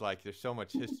 and just like there's so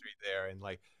much history there, and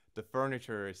like the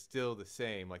furniture is still the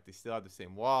same. Like they still have the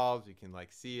same walls. You can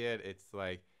like see it. It's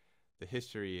like the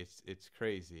history. It's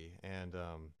crazy, and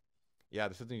yeah,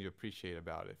 there's something to appreciate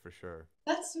about it for sure.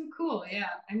 That's so cool. Yeah.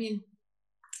 I mean,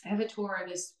 I have a tour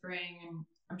this spring and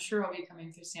I'm sure I'll be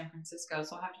coming through San Francisco,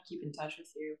 so I'll have to keep in touch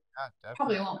with you. Yeah,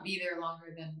 Probably definitely. won't be there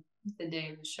longer than the day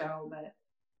of the show, but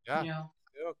Yeah, you know.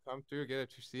 still come through, get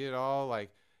to see it all,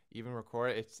 like even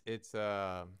record it. It's.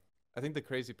 I think the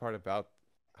crazy part about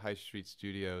High Street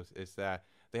Studios is that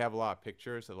they have a lot of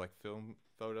pictures of like film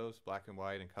photos, black and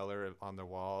white and color on their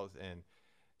walls, and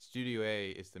Studio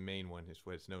A is the main one, is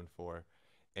what it's known for.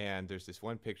 And there's this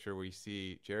one picture where you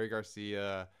see Jerry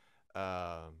Garcia,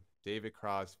 um, David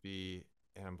Crosby,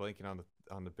 and I'm blanking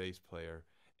on the bass player.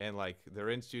 And like they're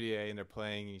in Studio A and they're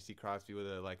playing, and you see Crosby with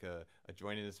a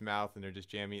joint in his mouth, and they're just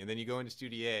jamming. And then you go into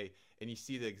Studio A and you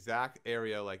see the exact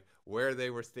area like where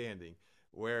they were standing,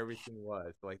 where everything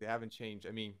was. Like they haven't changed.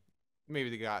 I mean, maybe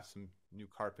they got some new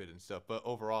carpet and stuff, but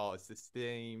overall it's the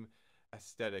same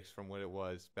aesthetics from what it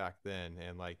was back then.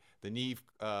 And like the Neve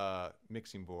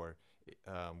mixing board,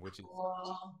 which is,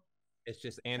 Well, it's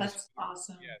just, and the that's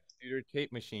awesome. yeah, Studer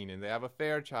tape machine, and they have a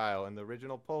Fairchild and the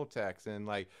original Pultex, and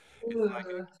like Ooh,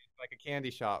 it's like a candy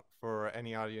shop for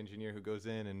any audio engineer who goes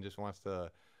in and just wants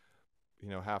to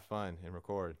have fun and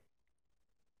record.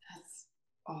 that's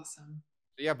awesome.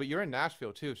 Yeah, but you're in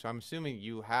Nashville too, so I'm assuming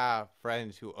you have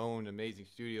friends who own amazing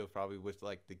studios, probably with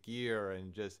like the gear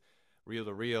and just reel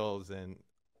to reels and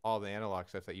all the analog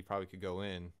stuff that you probably could go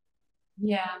in.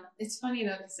 Yeah, it's funny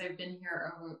though because I've been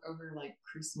here over like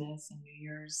Christmas and New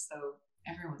Year's, so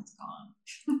everyone's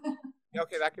gone. Yeah,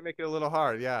 okay, that can make it a little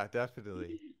hard. Yeah,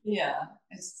 definitely. Yeah,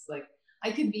 it's just like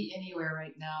I could be anywhere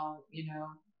right now, you know.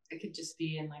 I could just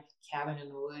be in like a cabin in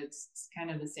the woods. It's kind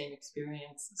of the same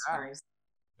experience as Yeah, far as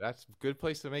that's a good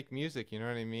place to make music. You know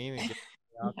what I mean? And get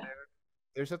it out yeah. there.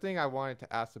 There's something I wanted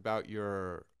to ask about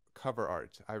your cover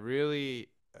art.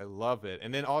 I love it.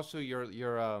 And then also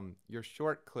your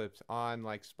short clips on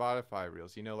like Spotify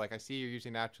Reels. Like I see you're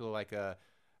using actual like I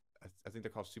think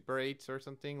they're called Super 8s or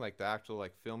something, like the actual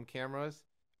like film cameras.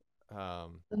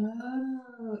 Um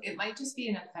Oh, it might just be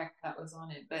an effect that was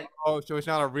on it, but oh, so it's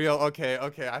not a real, okay,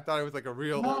 okay. I thought it was like a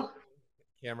real well,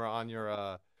 camera on your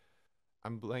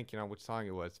I'm blanking on which song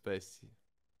it was, but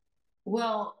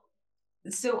well,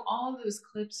 so all of those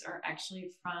clips are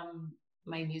actually from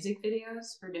my music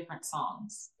videos for different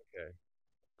songs. okay,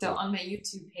 So cool. on my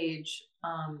YouTube page,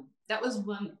 that was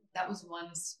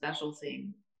one special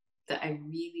thing that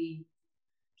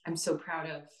I'm so proud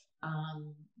of.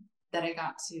 Um, that I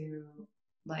got to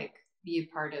like be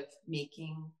a part of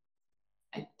making.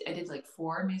 I did like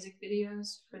four music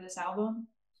videos for this album.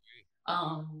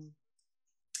 Um,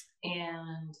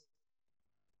 and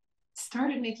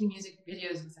started making music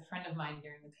videos with a friend of mine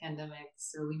during the pandemic.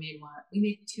 So we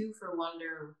made two for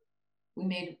Wonder. We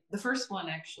made the first one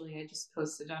actually, I just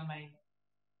posted on my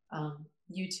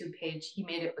YouTube page.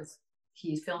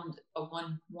 He filmed a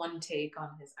one take on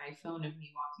his iPhone of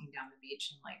me walking down the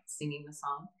beach and like singing the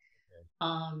song.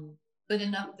 Okay. But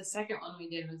the second one we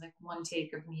did was like one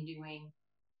take of me doing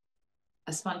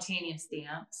a spontaneous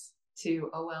dance to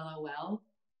OLOL.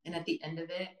 And at the end of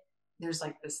it, there's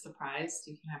like this surprise.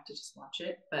 You can have to just watch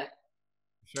it.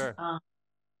 Sure. Um,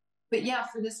 but yeah,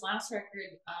 for this last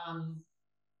record,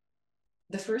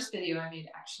 the first video I made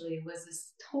actually was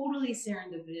this totally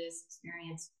serendipitous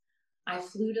experience. I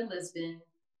flew to Lisbon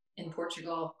in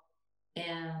Portugal,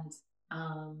 and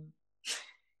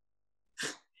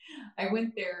I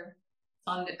went there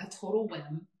on a total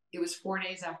whim. It was 4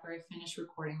 days after I finished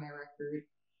recording my record.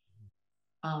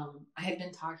 I had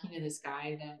been talking to this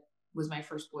guy that was my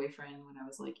first boyfriend when I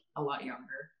was like a lot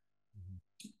younger.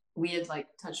 We had like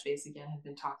touched base again, had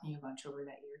been talking a bunch over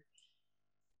that year.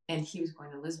 And he was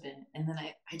going to Lisbon. And then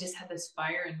I just had this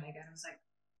fire in my gut. I was like,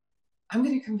 I'm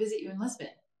going to come visit you in Lisbon.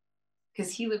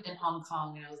 Because he lived in Hong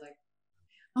Kong. And I was like,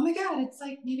 oh my God, it's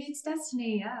like, maybe it's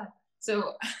destiny. Yeah.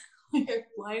 So I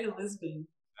fly to Lisbon.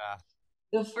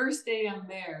 The first day I'm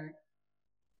there,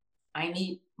 I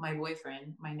meet my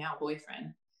boyfriend, my now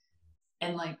boyfriend.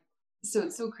 And like, so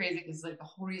it's so crazy because like the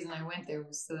whole reason I went there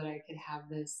was so that I could have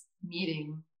this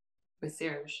meeting with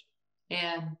Serge.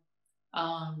 And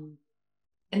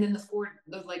then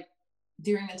like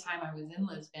during the time I was in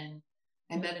Lisbon,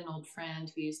 I met an old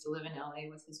friend who used to live in LA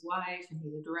with his wife, and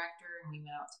he's a director, and we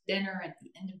went out to dinner. At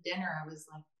the end of dinner, I was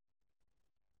like,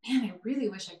 man, I really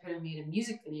wish I could have made a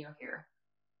music video here.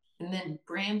 And then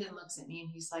Brandon looks at me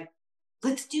and he's like,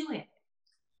 let's do it.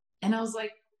 And I was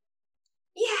like,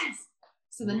 yes.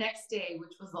 So the next day,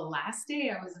 which was the last day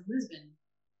I was in Lisbon,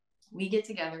 we get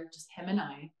together, just him and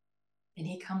I, and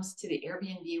he comes to the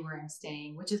Airbnb where I'm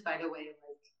staying, which is, by the way,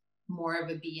 like more of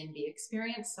a B&B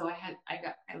experience. So I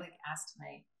asked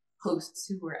my hosts,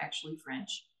 who were actually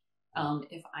French,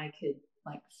 if I could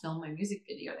like film my music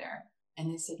video there.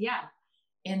 And they said, yeah.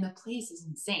 And the place is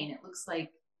insane. It looks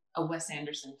like a Wes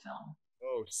Anderson film.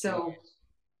 Oh,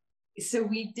 so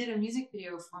we did a music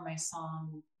video for my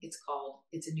song. It's called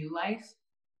It's a New Life.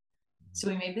 So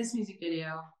we made this music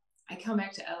video. I come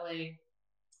back to LA.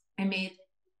 I made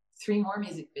 3 more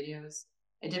music videos.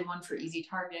 I did one for Easy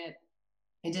Target.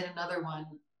 I did another one,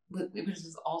 which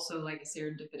was also like a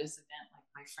serendipitous event. Like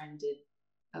my friend did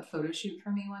a photo shoot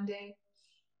for me one day.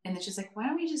 And then she's like, why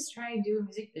don't we just try and do a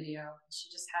music video? And she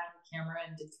just had her camera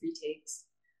and did 3 takes.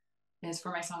 And it's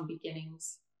for my song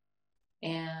Beginnings.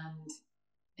 And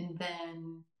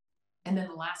then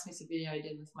the last music video I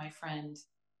did with my friend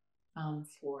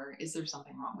for Is There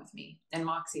Something Wrong with Me? And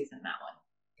Moxie's in that one.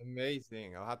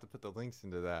 Amazing. I'll have to put the links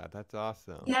into that. That's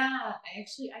awesome. Yeah,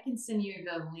 I can send you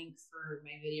the link for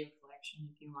my video collection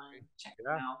if you want to check it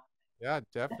out. Yeah,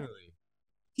 definitely.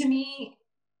 To me,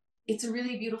 it's a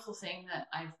really beautiful thing that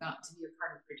I've got to be a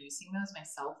part of producing those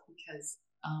myself, because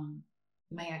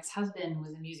my ex-husband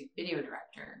was a music video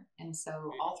director. And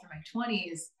so all through my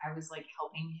 20s, I was like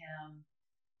helping him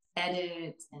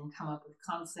edit and come up with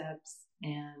concepts.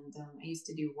 And I used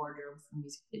to do wardrobe for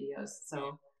music videos.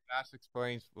 So that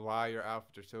explains why your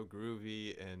outfits are so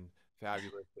groovy and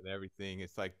fabulous and everything.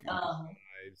 It's like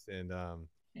vibes and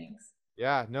thanks.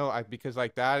 Yeah, no, because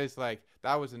like that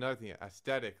was another thing,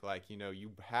 aesthetic. Like,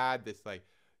 you had this like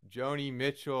Joni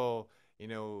Mitchell,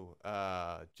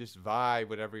 just vibe,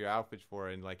 whatever your outfit's for,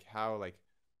 and like how like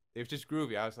it was just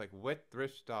groovy. I was like, what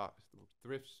thrift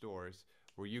stores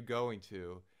were you going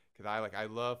to? Because I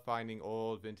love finding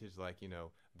old vintage, like,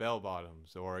 bell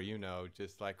bottoms, or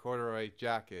just like corduroy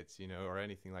jackets, or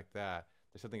anything like that.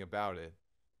 There's something about it.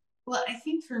 Well, I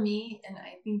think for me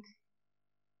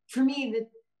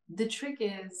the trick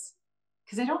is,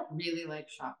 because I don't really like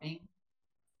shopping,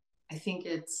 I think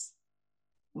it's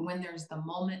when there's the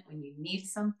moment when you need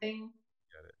something.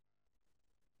 Get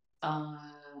it.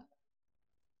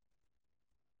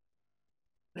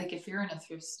 Like if you're in a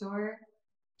thrift store,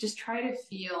 just try to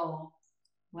feel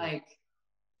like,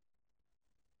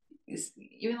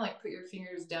 even like put your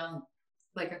fingers down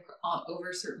like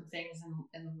over certain things,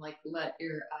 and like let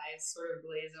your eyes sort of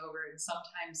glaze over, and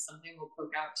sometimes something will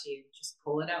poke out to you. Just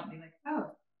pull it out and be like,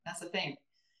 oh, that's a thing.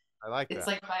 I like it's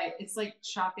that. It's like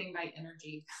shopping by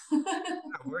energy. Yeah,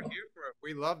 we're here for it.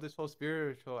 We love this whole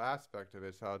spiritual aspect of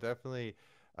it, so I'll definitely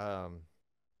we'll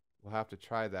have to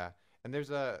try that. And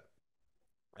there's I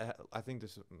think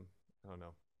this, I don't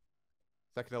know,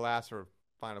 second to last or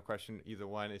final question, either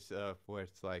one, is where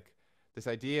it's like this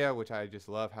idea, which I just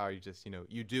love how you just,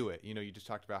 you do it. You just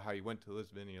talked about how you went to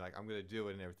Lisbon and you're like, I'm going to do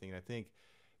it and everything. And I think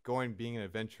being an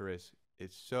adventurous,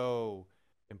 it's so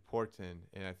important,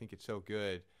 and I think it's so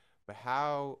good. But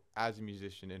how, as a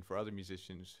musician, and for other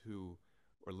musicians who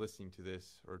are listening to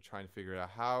this or trying to figure it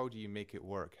out, how do you make it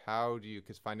work? How do you,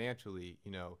 because financially,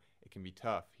 it can be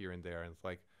tough here and there. And it's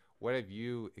like, what have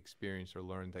you experienced or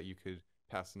learned that you could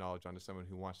pass the knowledge on to someone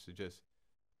who wants to just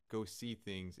go see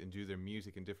things and do their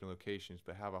music in different locations,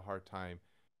 but have a hard time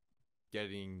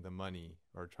getting the money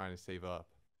or trying to save up?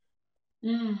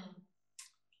 Well,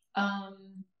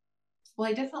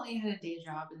 I definitely had a day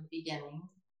job in the beginning.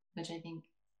 which I think,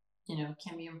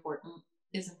 can be important,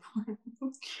 is important.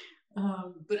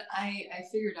 But I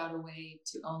figured out a way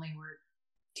to only work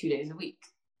 2 days a week.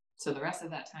 So the rest of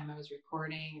that time I was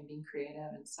recording and being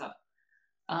creative and stuff.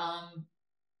 I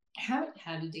haven't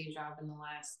had a day job in the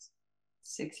last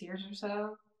 6 years or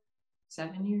so,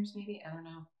 7 years maybe, I don't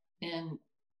know. And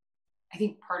I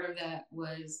think part of that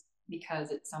was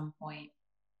because at some point,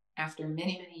 after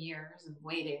many, many years of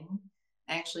waiting,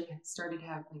 I actually had started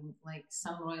having like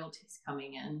some royalties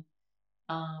coming in.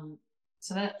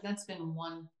 So that's been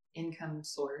one income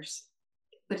source,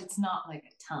 but it's not like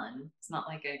a ton. It's not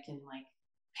like I can like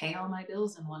pay all my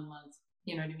bills in 1 month.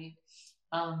 You know what I mean?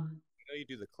 I know you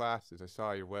do the classes. I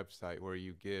saw your website where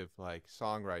you give like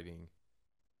songwriting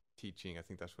teaching. I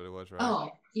think that's what it was, right? Oh,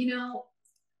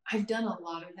 I've done a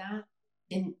lot of that,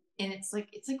 and it's like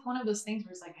one of those things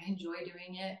where it's like I enjoy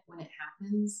doing it when it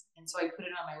happens, and so I put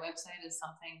it on my website as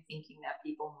something thinking that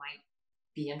people might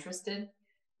be interested.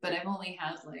 But I've only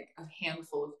had like a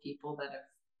handful of people that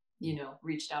have,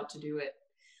 reached out to do it,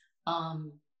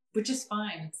 which is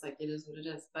fine. It's like it is what it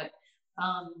is. But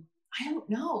I don't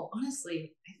know,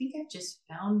 honestly. I think I've just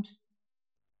found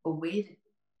a way to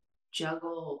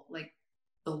juggle like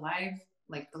the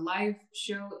live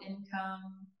show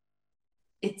income.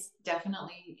 It's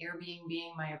definitely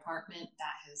Airbnb my apartment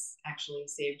that has actually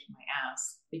saved my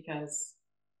ass because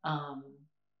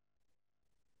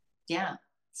yeah,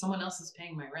 someone else is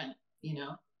paying my rent,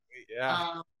 Yeah.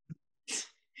 um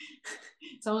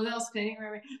someone else paying my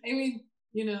rent. I mean,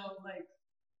 like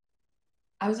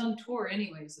I was on tour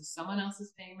anyway, so someone else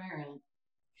is paying my rent,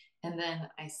 and then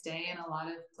I stay in a lot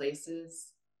of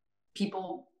places.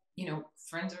 People,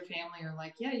 friends or family are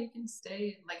like, yeah, you can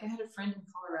stay. Like I had a friend in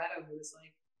Colorado who was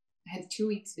like, I had 2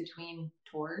 weeks between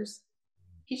tours.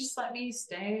 He just let me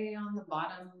stay on the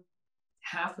bottom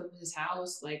half of his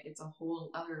house. Like it's a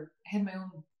whole other, I had my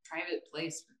own private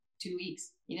place for 2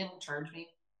 weeks. He didn't charge me.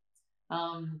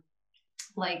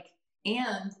 Like,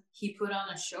 and he put on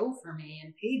a show for me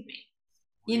and paid me.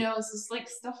 It's just like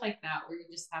stuff like that where you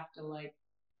just have to like,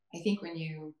 I think when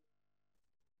you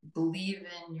believe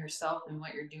in yourself and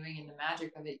what you're doing and the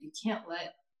magic of it, you can't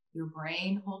let your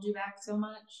brain hold you back so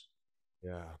much.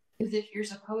 Yeah. Because if you're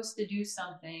supposed to do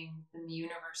something, then the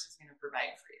universe is going to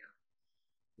provide for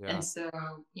you. Yeah. And so,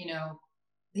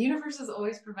 the universe has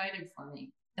always provided for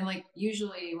me. And like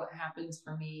usually what happens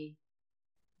for me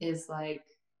is like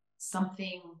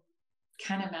something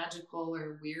kind of magical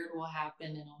or weird will happen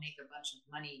and I'll make a bunch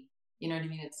of money. You know what I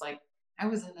mean? It's like I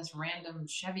was in this random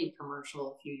Chevy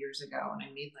commercial a few years ago and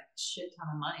I made like a shit ton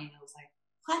of money. And I was like,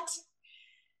 what?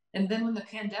 And then when the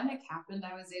pandemic happened,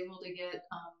 I was able to get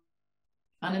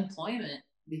unemployment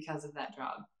because of that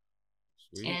job.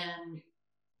 Sweet. And,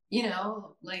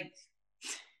 like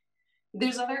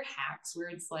there's other hacks where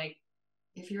it's like,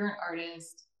 if you're an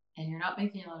artist and you're not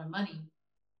making a lot of money,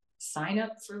 sign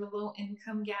up for the low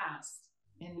income gas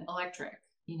and electric.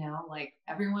 Like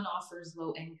everyone offers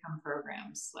low income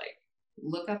programs. Like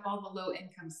look up all the low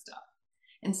income stuff.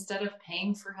 Instead of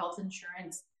paying for health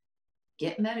insurance,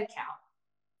 get Medi-Cal.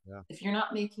 Yeah. If you're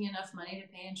not making enough money to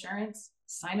pay insurance,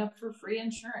 sign up for free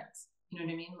insurance. You know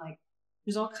what I mean? Like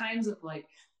there's all kinds of like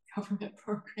government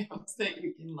programs that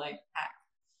you can like hack.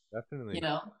 Definitely.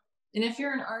 And if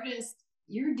you're an artist,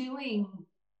 you're doing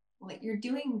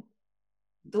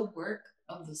the work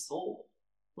of the soul.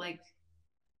 Like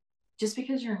just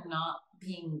because you're not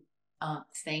being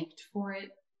thanked for it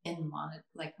in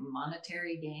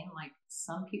monetary gain, like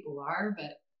some people are,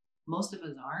 but most of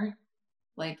us aren't.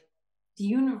 Like the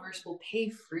universe will pay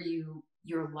for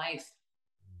your life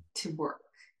to work.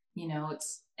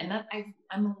 And that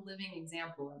I'm a living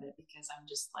example of it because I'm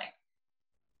just like,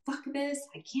 fuck this.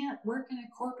 I can't work in a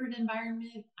corporate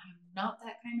environment. I'm not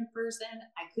that kind of person.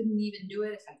 I couldn't even do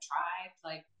it if I tried.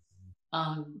 Like,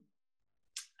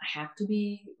 I have to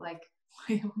be like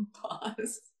my own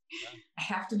boss. Yeah. I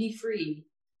have to be free.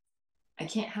 I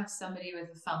can't have somebody with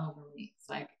a thumb over me. It's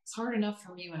like, it's hard enough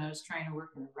for me when I was trying to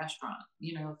work in a restaurant,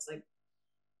 it's like,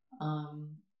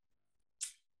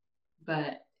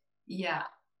 but yeah,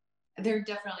 there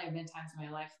definitely have been times in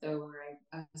my life though, where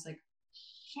I was like,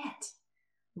 shit,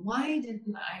 why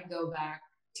didn't I go back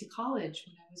to college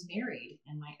when I was married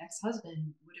and my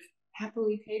ex-husband would have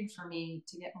happily paid for me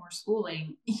to get more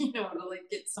schooling, to like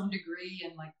get some degree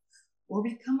and like, or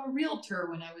become a realtor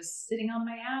when I was sitting on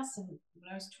my ass and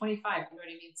when I was 25, you know what I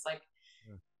mean? It's like,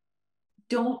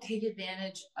 don't take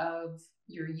advantage of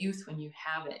your youth when you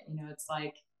have it. It's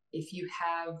like, if you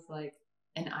have like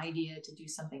an idea to do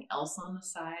something else on the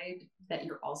side that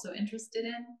you're also interested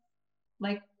in,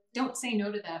 like, don't say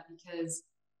no to that because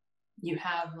you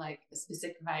have like a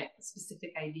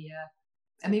specific idea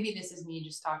and maybe this is me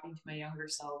just talking to my younger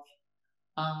self.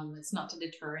 It's not to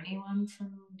deter anyone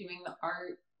from doing the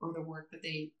art or the work that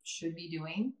they should be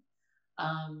doing.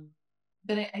 Um,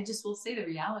 but I just will say the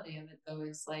reality of it though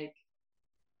is like,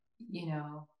 you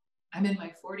know, I'm in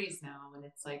my 40s now, and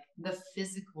it's like the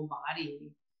physical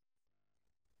body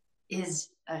is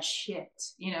a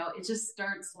shit. You know, it just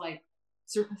starts like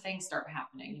certain things start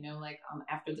happening. You know, like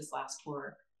after this last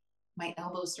tour, my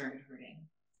elbow started hurting.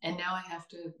 And now I have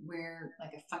to wear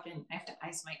like I have to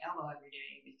ice my elbow every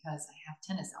day because I have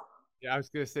tennis elbow. Yeah, I was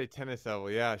gonna say tennis elbow.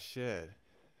 Yeah, shit.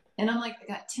 And I'm like, I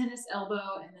got tennis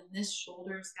elbow, and then this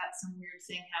shoulder's got some weird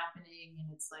thing happening.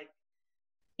 And it's like,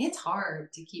 it's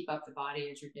hard to keep up the body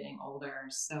as you're getting older.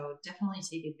 So definitely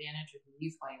take advantage of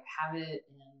youth while you have it.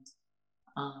 And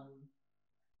um,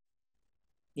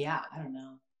 yeah, I don't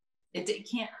know. It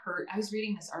can't hurt. I was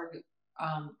reading this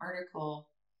article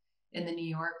in the New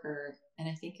Yorker, and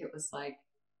I think it was like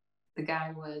the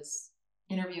guy was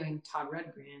interviewing Todd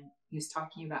Rundgren. He was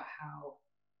talking about how,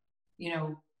 you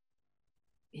know,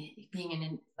 being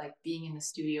in the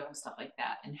studio and stuff like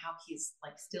that, and how he's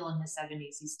like still in his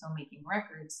 70s, he's still making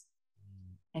records,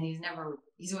 and he's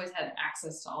always had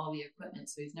access to all the equipment,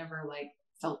 so he's never like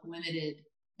felt limited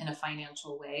in a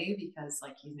financial way because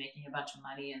like he's making a bunch of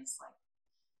money and it's like,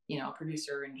 you know, a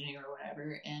producer, engineer, or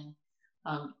whatever. And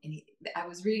I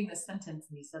was reading this sentence,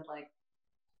 and he said like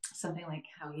something like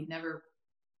how he'd never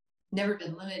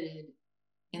been limited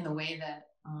in the way that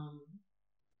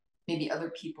maybe other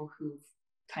people who've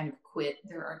kind of quit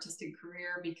their artistic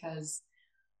career because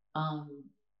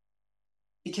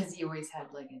he always had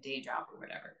like a day job or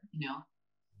whatever, you know.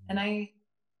 And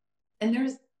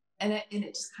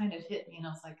it just kind of hit me, and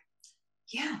I was like,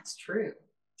 yeah, it's true.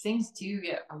 Things do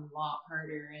get a lot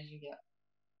harder as you get,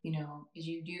 you know, as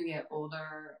you do get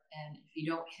older, and if you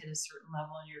don't hit a certain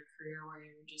level in your career where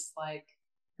you're just like,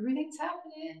 everything's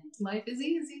happening, life is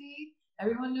easy,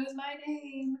 everyone knows my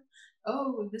name,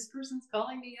 oh, this person's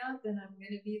calling me up and I'm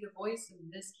going to be the voice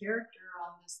of this character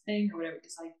on this thing or whatever.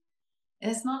 It's like,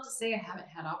 and it's not to say I haven't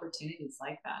had opportunities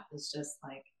like that. It's just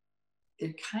like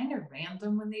they're kind of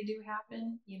random when they do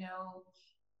happen, you know.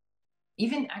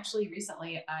 Even actually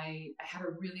recently, I had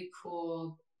a really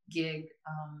cool gig,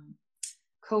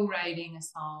 co-writing a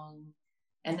song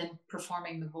and then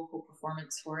performing the vocal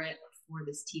performance for it for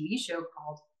this TV show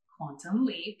called Quantum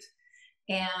Leap.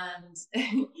 And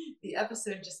the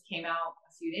episode just came out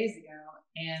a few days ago,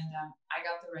 and I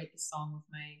got to write the song with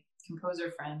my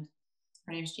composer friend.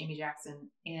 Her name's Jamie Jackson,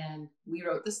 and we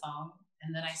wrote the song,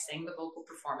 and then I sang the vocal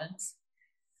performance.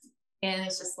 And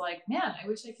it's just like, man, I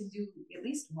wish I could do at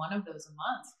least one of those a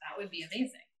month. That would be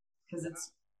amazing, because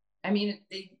it's, I mean,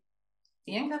 the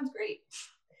income's great.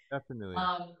 Definitely.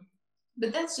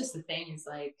 But that's just the thing, is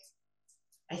like,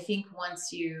 I think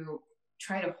once you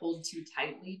try to hold too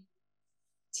tightly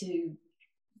to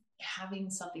having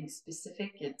something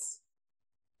specific, it's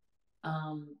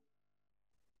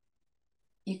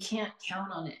you can't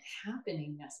count on it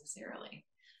happening necessarily.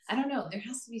 I don't know. There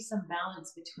has to be some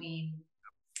balance between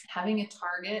having a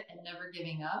target and never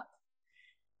giving up,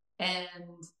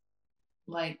 and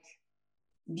like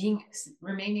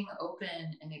remaining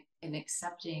open and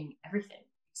accepting everything,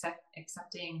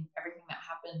 accepting everything that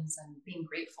happens and being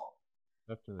grateful.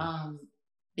 Definitely.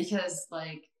 Because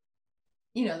like,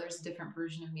 you know, there's a different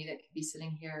version of me that could be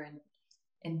sitting here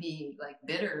and be like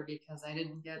bitter because I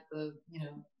didn't get the, you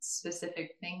know,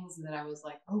 specific things that I was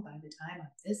like, oh, by the time I'm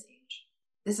this age,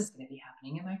 this is going to be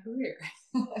happening in my career.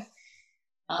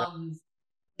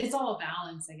 It's all a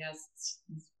balance, I guess.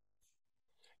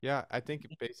 Yeah, I think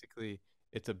basically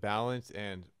it's a balance,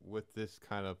 and with this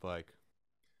kind of like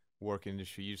work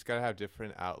industry, you just gotta have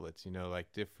different outlets, you know,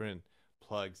 like different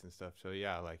plugs and stuff. So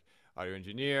yeah, like audio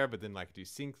engineer, but then like do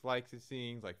sync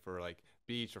licensing, like for like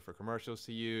beats or for commercials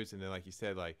to use, and then like you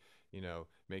said, like, you know,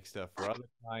 make stuff for other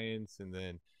clients, and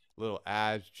then little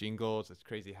ads, jingles. It's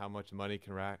crazy how much money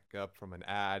can rack up from an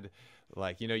ad.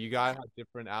 Like, you know, you gotta have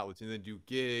different outlets, and then do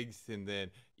gigs, and then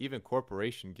even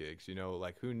corporation gigs. You know,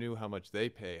 like who knew how much they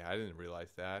pay? I didn't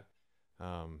realize that.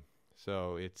 Um,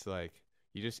 so it's like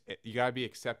you gotta be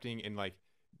accepting, and like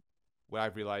what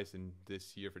I've realized in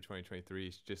this year for 2023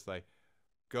 is just like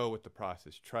go with the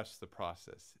process, trust the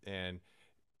process, and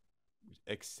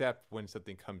accept when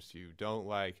something comes to you. Don't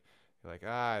like you're like,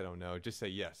 I don't know, just say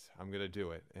yes, I'm gonna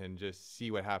do it, and just see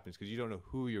what happens, because you don't know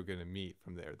who you're gonna meet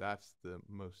from there. That's the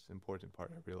most important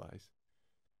part, I realize.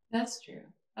 That's true.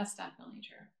 That's definitely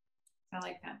true. I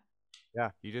like that.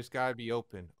 Yeah, you just gotta be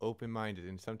open-minded,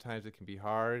 and sometimes it can be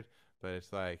hard, but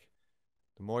it's like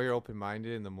the more you're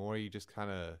open-minded and the more you just kind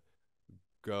of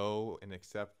go and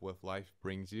accept what life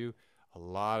brings you, a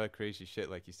lot of crazy shit,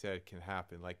 like you said, can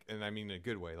happen. Like, and I mean in a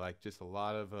good way. Like, just a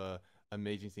lot of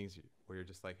amazing things where you're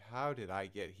just like, how did I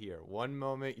get here? One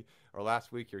moment or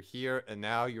last week you're here, and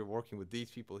now you're working with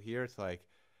these people here. It's like,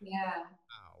 Yeah.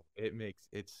 wow,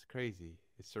 it's crazy.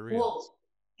 It's surreal. Well,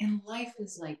 and life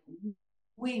is like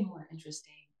way more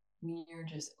interesting when you're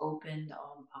just open to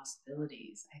all the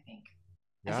possibilities, I think.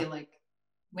 I Yeah, feel like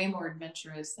way more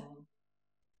adventurous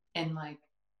and like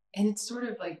and it's sort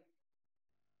of like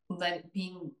let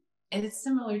being and it's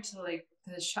similar to like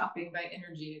the shopping by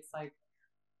energy. It's like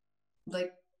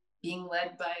being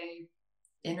led by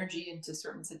energy into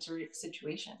certain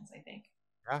situations, I think.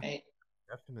 yeah, Right?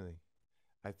 definitely.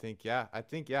 I think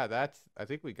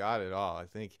we got it all. I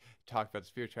think talked about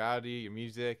spirituality, your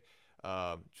music,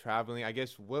 traveling. I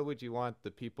guess what would you want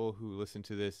the people who listen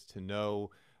to this to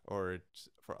know, or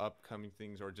for upcoming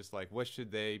things, or just like what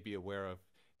should they be aware of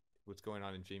what's going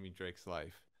on in Jamie Drake's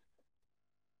life?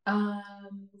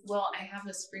 Well, I have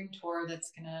a spring tour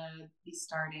that's gonna be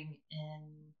starting in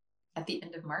at the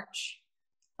end of March.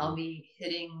 I'll Ooh, be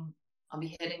hitting I'll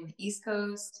be hitting the East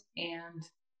Coast and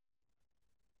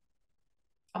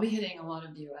I'll be hitting a lot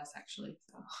of the US actually.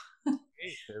 So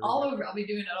great. There we all go. over. I'll be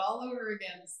doing it all over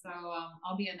again. So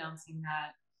I'll be announcing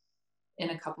that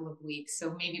in a couple of weeks.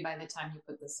 So maybe by the time you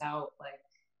put this out, like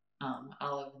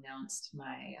I'll have announced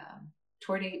my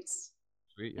tour dates.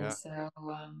 Sweet, And yeah. so,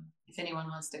 if anyone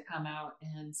wants to come out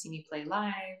and see me play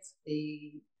live,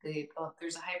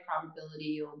 there's a high probability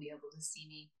you'll be able to see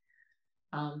me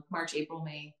March, April,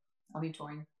 May. I'll be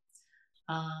touring,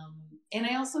 and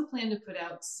I also plan to put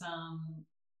out some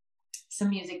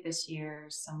music this year,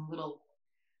 some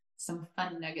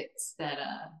fun nuggets that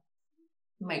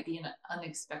might be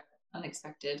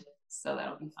unexpected. So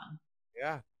that'll be fun.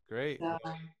 Yeah, great. So,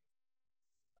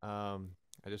 Um,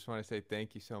 I just want to say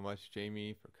thank you so much,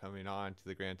 Jamie, for coming on to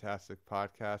the Grantastic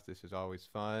podcast. This is always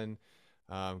fun.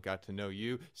 Got to know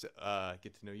you,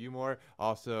 get to know you more.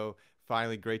 Also,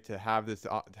 finally, great to have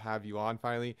to have you on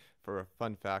finally for a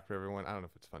fun fact for everyone. I don't know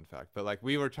if it's a fun fact, but like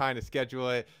we were trying to schedule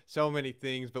it, so many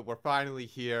things, but we're finally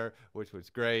here, which was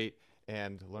great,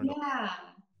 and learned yeah. a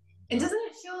And lot. doesn't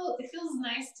it feel it feels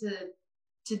nice to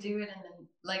do it and then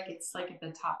like it's like at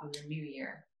the top of the new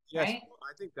year, Yes, right?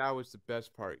 I think that was the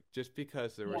best part, just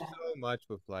because there was Yeah. so much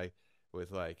with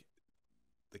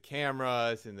the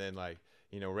cameras and then like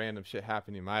random shit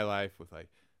happening in my life with like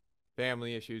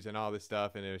family issues and all this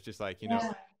stuff, and it was just like Yeah.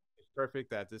 it's perfect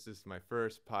that this is my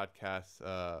first podcast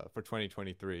for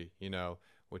 2023,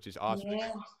 which is awesome to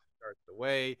Yeah. start the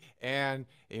way. And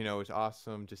it's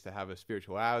awesome just to have a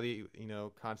spirituality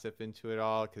concept into it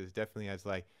all, because it definitely has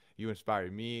like you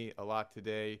inspired me a lot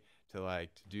today to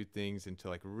like to do things and to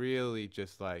like really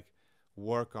just like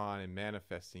work on and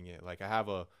manifesting it. Like I have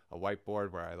a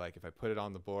whiteboard where I like if I put it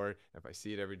on the board, if I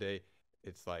see it every day,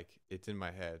 it's like it's in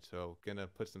my head. So gonna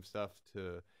put some stuff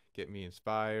to get me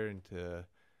inspired and to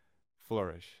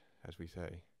flourish, as we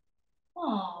say.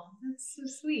 Oh, that's so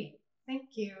sweet.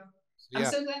 Thank you. So I'm yeah,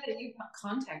 so glad that you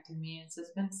contacted me. It's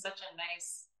been such a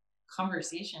nice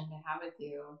conversation to have with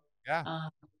you. yeah. Um,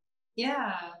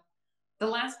 yeah, the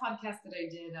last podcast that I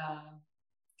did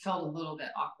felt a little bit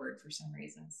awkward for some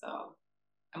reason. So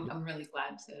Yeah. I'm really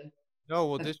glad to. No,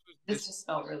 well, That this just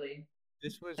felt really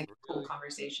this was like a cool really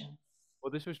conversation.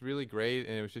 well, this was really great,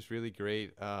 and it was just really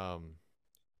great.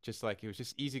 Just like it was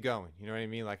just easy going. You know what I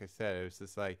mean? Like I said, it was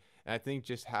just like, and I think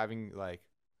just having like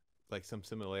some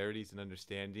similarities and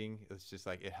understanding, it's just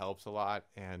like it helps a lot.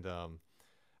 And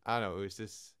I don't know, it was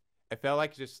just it felt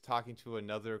like just talking to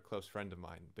another close friend of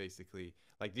mine, basically.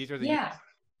 Like these are the Yeah,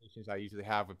 conversations I usually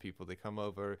have with people. They come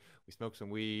over, we smoke some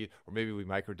weed, or maybe we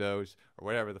microdose, or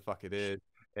whatever the fuck it is,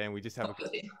 and we just have a good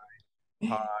totally.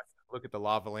 talk, look at the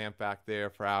lava lamp back there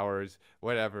for hours,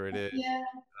 whatever it is. Yeah,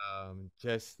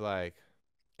 Just like,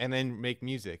 and then make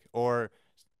music or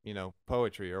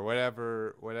poetry or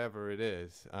whatever it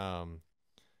is.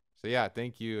 So yeah,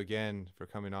 thank you again for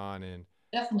coming on, and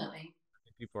definitely. I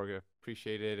think people are gonna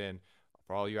appreciate it. And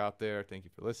for all you out there, thank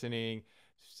you for listening.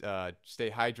 Stay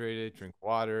hydrated, drink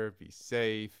water, be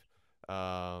safe,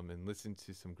 and listen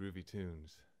to some groovy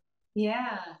tunes.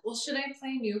 Yeah. Well, should I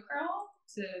play New Girl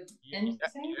to Yeah, end yeah,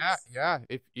 things? yeah.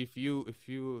 If you,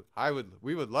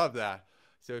 we would love that.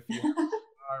 So if you have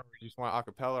or you just want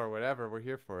acapella or whatever, we're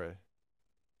here for it.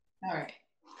 All right.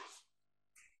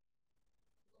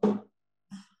 Let's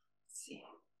see.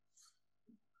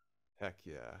 Heck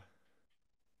yeah.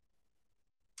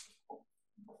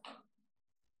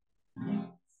 Let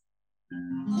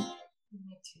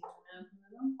me tune up a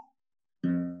little.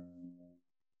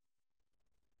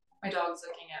 My dog's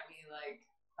looking at me like,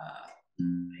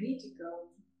 I need to go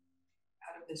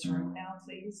out of this room now,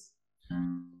 please.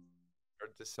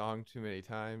 Heard this song too many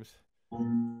times.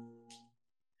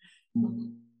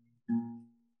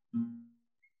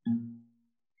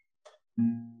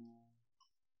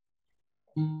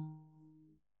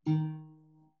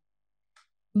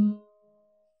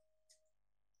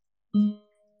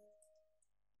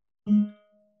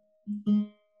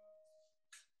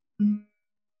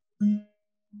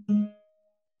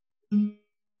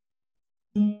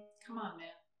 Come on, man.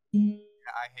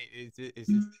 I hate. Is this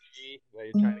G that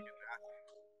you're trying to get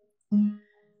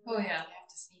Oh yeah, I have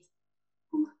to sneeze.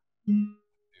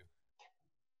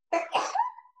 That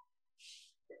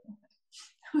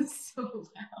was so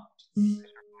loud.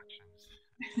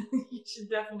 reflections? You should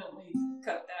definitely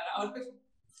cut that out.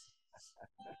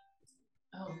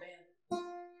 Oh man.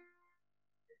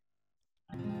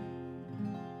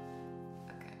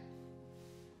 Okay.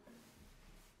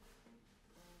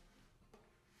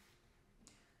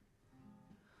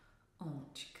 Oh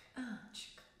chick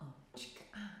chick oh chick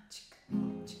chick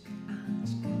oh chick chick oh chick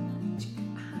chick oh chick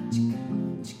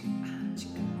chick oh chick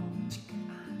chick oh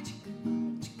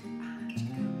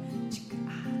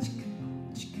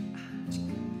chick chick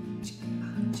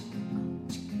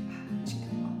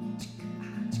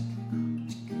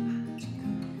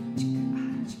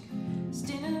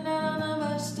standing out on the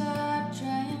bus stop,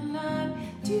 trying not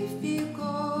to feel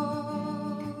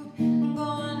cold. I'm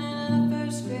going into the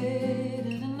first grade of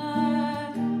the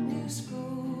night new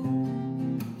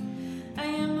school. I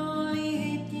am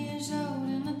only 8 years old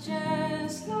and I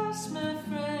just lost my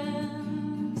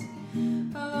friends.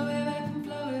 All the way back from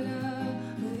Florida,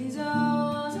 where these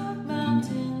Ozark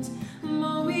mountains. I'm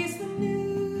always the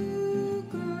new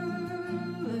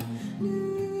girl,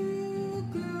 new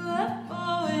girl. I'm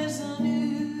always a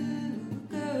new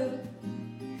girl,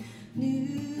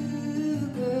 new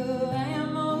girl. I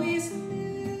am always a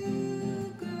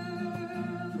new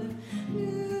girl,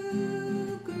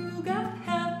 new girl. Got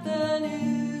half the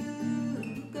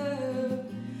new girl,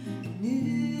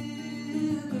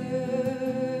 new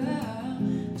girl.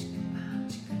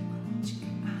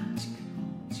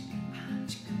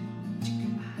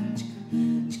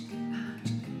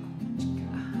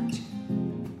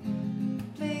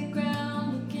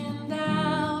 Playground looking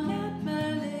down at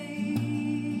my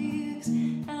legs,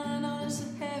 and I notice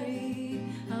a Harry.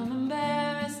 I'm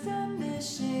embarrassed and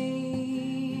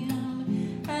ashamed.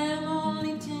 I am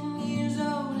only 10 years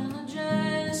old and I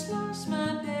just lost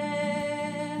my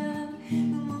dad, who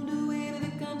moved away to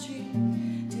the country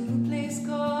to a place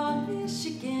called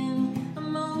Michigan.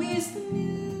 I'm always the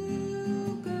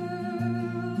new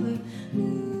girl,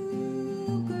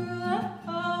 new girl. I'm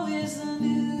always the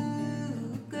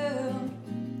new girl,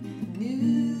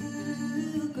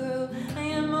 new girl. I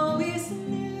am always the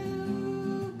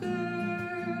new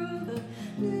girl,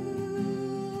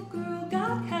 new girl.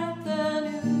 Got half the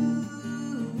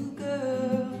new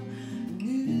girl,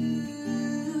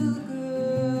 new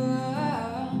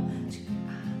girl.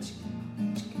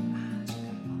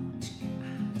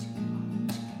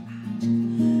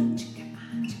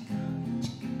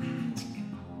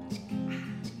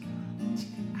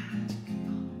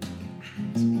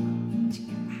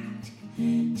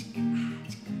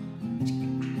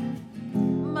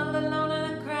 I'm all alone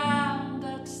in a crowd,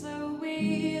 that's the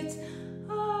way it's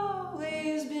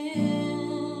always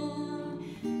been.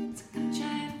 It's like I'm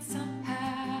trying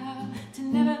somehow to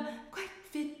never quite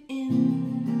fit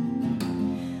in.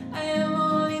 I am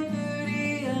only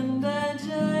 30 and I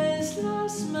just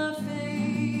lost my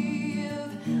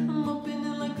faith. I'm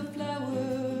opening like a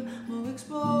flower, more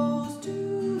exposed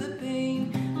to the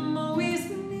pain. I'm always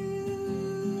the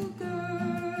new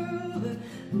girl, the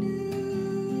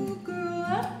new girl.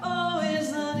 I'm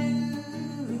always the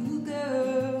new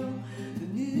girl, the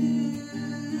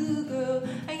new girl.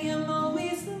 I am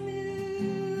always the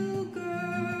new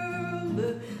girl,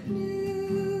 the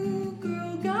new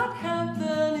girl. Got half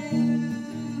the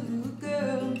new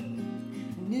girl,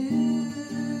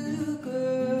 new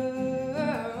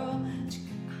girl.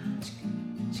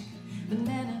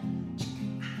 Banana,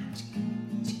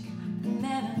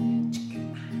 banana,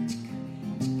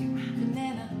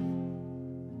 banana.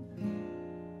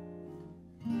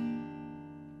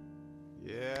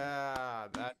 Yeah,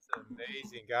 that's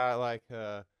amazing. Got like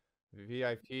a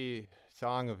VIP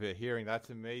song of it hearing. That's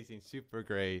amazing. Super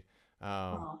great.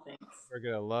 Oh, thanks. We're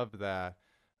gonna love that.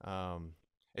 Um,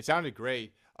 it sounded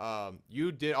great.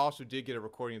 You did get a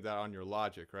recording of that on your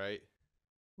Logic, right?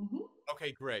 Mhm.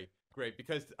 Okay, great, great.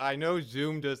 Because I know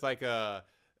Zoom does like a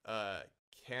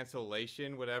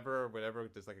cancellation, whatever,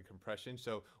 does like a compression.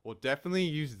 So we'll definitely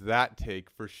use that take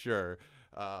for sure.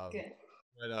 Um, Good.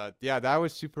 but yeah, that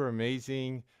was super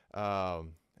amazing.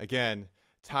 Again,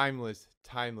 timeless.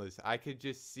 I could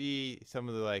just see some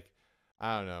of the like,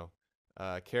 I don't know,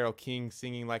 Carole King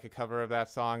singing like a cover of that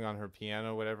song on her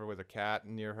piano, whatever, with a cat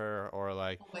near her, or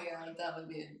like, Oh my god, that would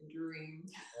be a dream.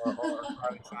 or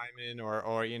Carly Simon, or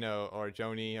or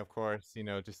Joni, of course,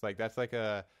 just like that's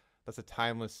a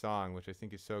timeless song, which I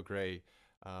think is so great.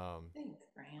 Um, Thanks,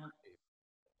 Grant.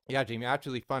 Yeah, Jamie.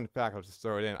 Actually, fun fact. I'll just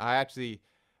throw it in.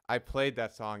 I played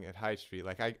that song at High Street.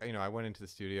 Like I went into the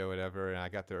studio, whatever, and I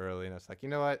got there early, and I was like, you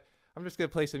know what? I'm just gonna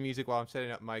play some music while I'm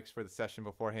setting up mics for the session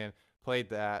beforehand. Played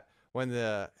that when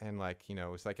and like it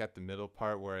was like at the middle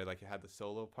part where like it had the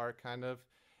solo part kind of,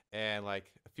 and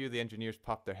like a few of the engineers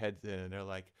popped their heads in, and they're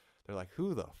like,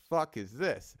 who the fuck is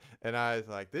this? And I was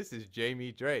like, this is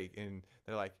Jamie Drake, and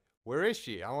they're like, where is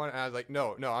she? And I was like,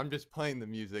 no, I'm just playing the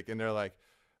music, and they're like,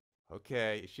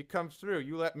 okay, if she comes through,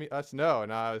 you let us know.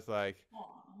 And I was like, Aw.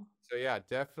 so yeah,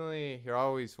 definitely, you're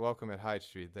always welcome at Hyde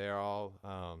Street. They're all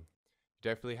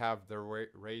definitely have their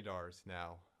radars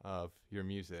now of your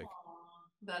music Aw.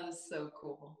 That is so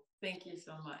cool. Thank you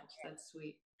so much. That's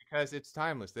sweet. because it's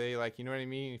timeless. They like, you know what I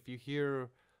mean? If you hear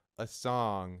a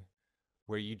song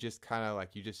where you just kind of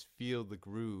like you just feel the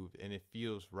groove and it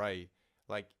feels right,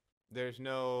 like there's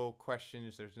no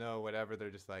questions, there's no whatever. They're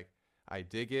just like, I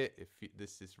dig it. If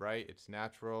this is right, it's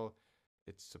natural,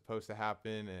 it's supposed to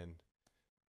happen, and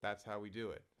that's how we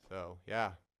do it. So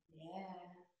yeah, Yeah.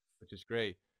 which is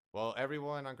great. Well,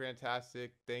 everyone on Grandtastic,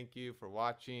 thank you for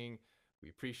watching. We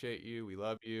appreciate you. We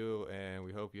love you, and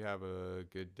we hope you have a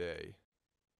good day.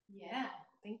 Yeah.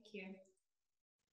 Thank you.